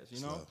podcast,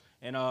 you know, love.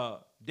 and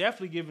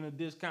definitely giving a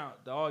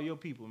discount to all your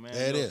people, man.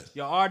 There it is.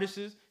 Your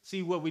artists.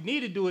 See, what we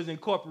need to do is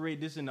incorporate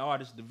this in the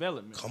artist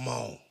development. come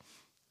on.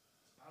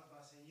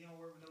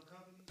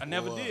 I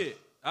never did.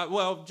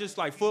 Well, just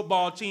like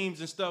football teams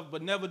and stuff,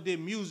 but never did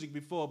music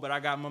before. But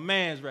I got my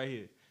mans right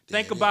here.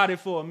 Think about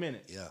it for a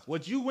minute. Yeah.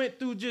 What you went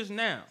through just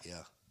now.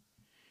 Yeah.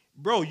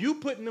 Bro, you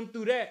putting them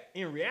through that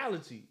in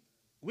reality.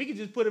 We could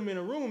just put them in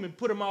a room and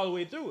put them all the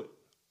way through it.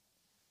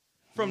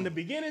 From the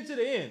beginning to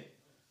the end.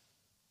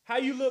 How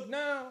you look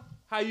now,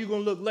 how you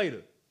going to look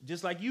later.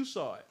 Just like you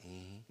saw it.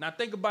 Now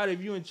think about it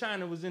if you and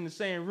China was in the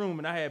same room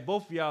and I had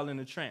both of y'all in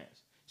a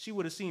trance. She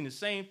would have seen the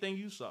same thing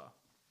you saw.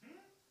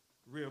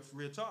 Real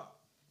talk.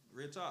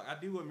 Real talk. I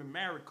deal with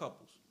married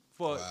couples.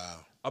 For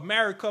a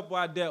married couple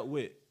I dealt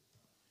with,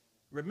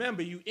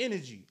 remember, you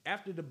energy.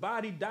 After the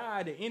body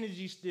died, the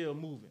energy's still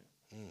moving.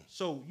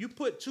 So you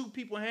put two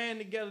people hand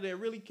together that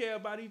really care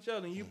about each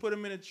other, and you put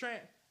them in a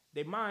trance,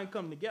 their mind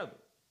come together,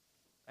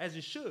 as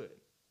it should.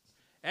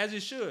 As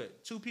it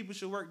should. Two people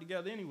should work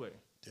together anyway.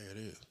 There it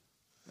is.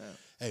 Yeah.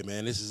 Hey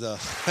man, this is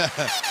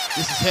this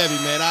is heavy,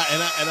 man.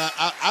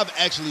 I've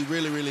actually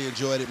really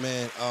enjoyed it,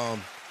 man.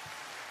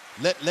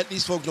 Let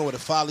these folks know where to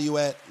follow you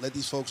at. Let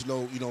these folks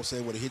know, you know what I'm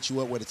saying, where to hit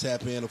you up, where to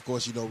tap in. Of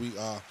course, you know,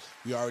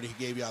 we already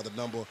gave y'all the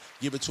number.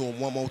 Give it to them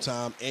one more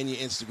time, and your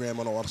Instagram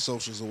on all the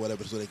socials or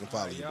whatever, so they can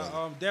follow you,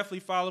 brother.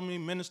 Definitely follow me,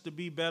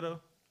 MinisterBeeBetta,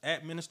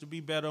 at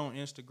MinisterBeeBetta on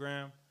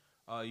Instagram.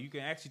 You can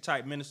actually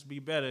type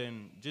MinisterBeeBetta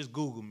and just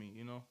Google me,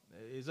 you know.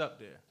 It's up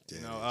there. You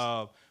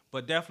know,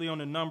 but definitely on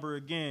the number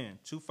again,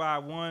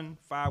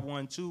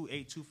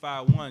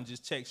 251-512-8251.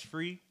 Just text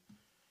free,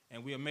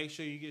 and we'll make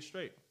sure you get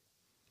straight.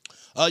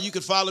 You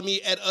can follow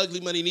me at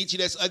Ugly Money Nietzsche.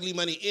 That's Ugly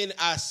Money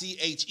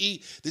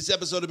Niche. This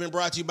episode has been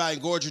brought to you by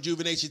Engorge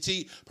Rejuvenation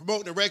Tea,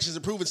 promoting erections,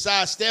 improving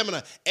size,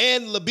 stamina,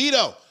 and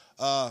libido.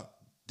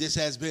 This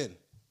has been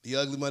the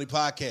Ugly Money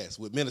Podcast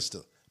with Minister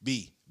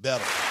B.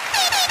 Betta.